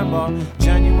November.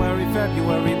 January,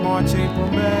 February, March, April,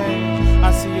 May.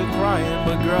 I see you crying,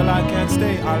 but girl, I can't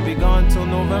stay. I'll be gone till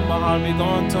November. I'll be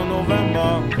gone till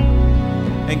November.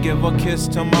 And give a kiss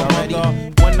to my mother.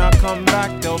 When I come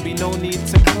back, there'll be no need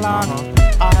to clock.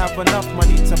 I have enough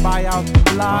money to buy out the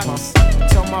blocks.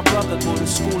 Tell my brother go to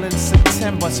school in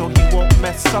September, so he won't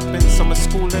mess up in summer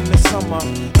school in the summer.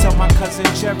 Tell my cousin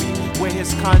Jerry wear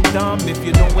his condom. If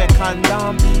you don't wear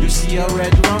condom, you see a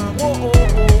red rum. Oh, oh,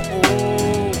 oh,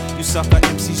 oh. You sucker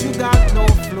MCs, you got no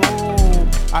flow.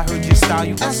 I heard your style,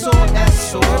 you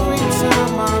SOS. Every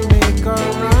time I make a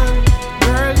run,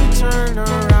 girl, you turn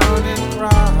around and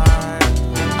cry.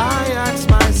 I ask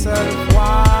myself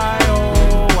why,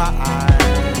 oh why?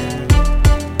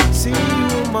 See,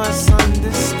 you must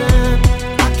understand,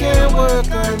 I can't work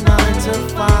a 9 to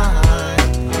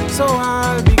 5, so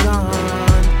I'll be gone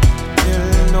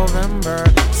till November.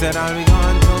 Said I'll be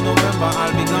gone till November,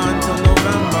 I'll be gone till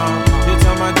November. You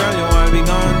tell my girl, yo, I'll be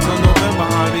gone till November,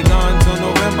 I'll be gone till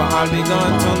November, I'll be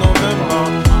gone till November.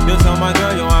 You tell my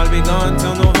girl, yo, I'll be gone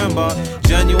till November.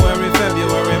 January,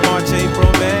 February, March,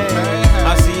 April, May.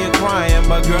 I see you crying,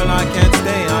 but girl, I can't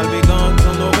stay. I'll be gone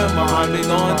till November, I'll be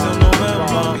gone till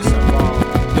November.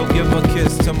 You'll give a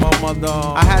kiss to my mother.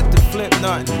 I had to flip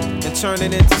nothing and turn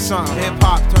it into something.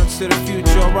 Hip-hop turns to the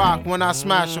future of rock when I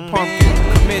smash a pumpkin.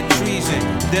 Commit treason,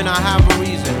 then I have a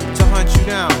reason to hunt you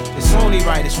down. It's only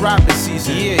right, it's rapping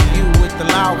season. Yeah, you with the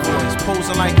loud voice,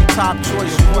 posing like your top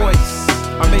choice voice.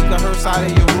 I make a hearse out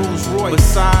of your Rolls Royce.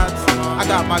 Besides, I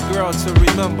got my girl to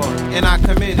remember, and I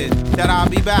committed that I'll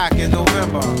be back in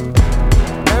November.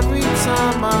 Every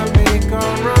time I make a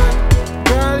run,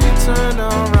 girl, you turn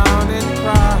around and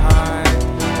cry.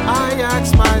 I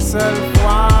ask myself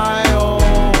why, oh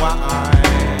why?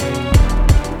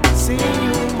 See,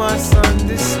 you must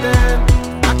understand,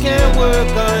 I can't work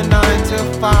a 9 to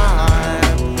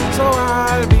 5, so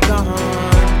I'll be gone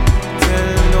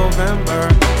till November.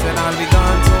 Said I'll be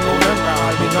gone till November,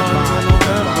 I'll be gone till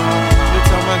November. You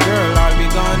tell my girl I'll be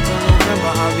gone till November,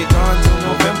 I'll be gone till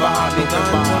November, I'll be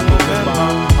gone till November.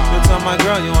 You tell my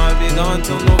girl you I'll be gone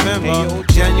till November.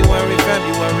 January,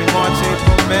 February, March,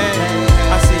 April, May.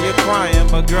 I see you crying,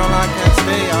 but girl I can't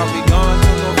stay. I'll be gone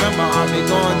till November, I'll be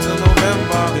gone till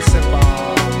November.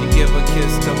 You give a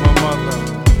kiss to my mother.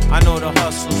 I know the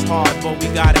hustle's hard, but we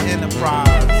got an enterprise.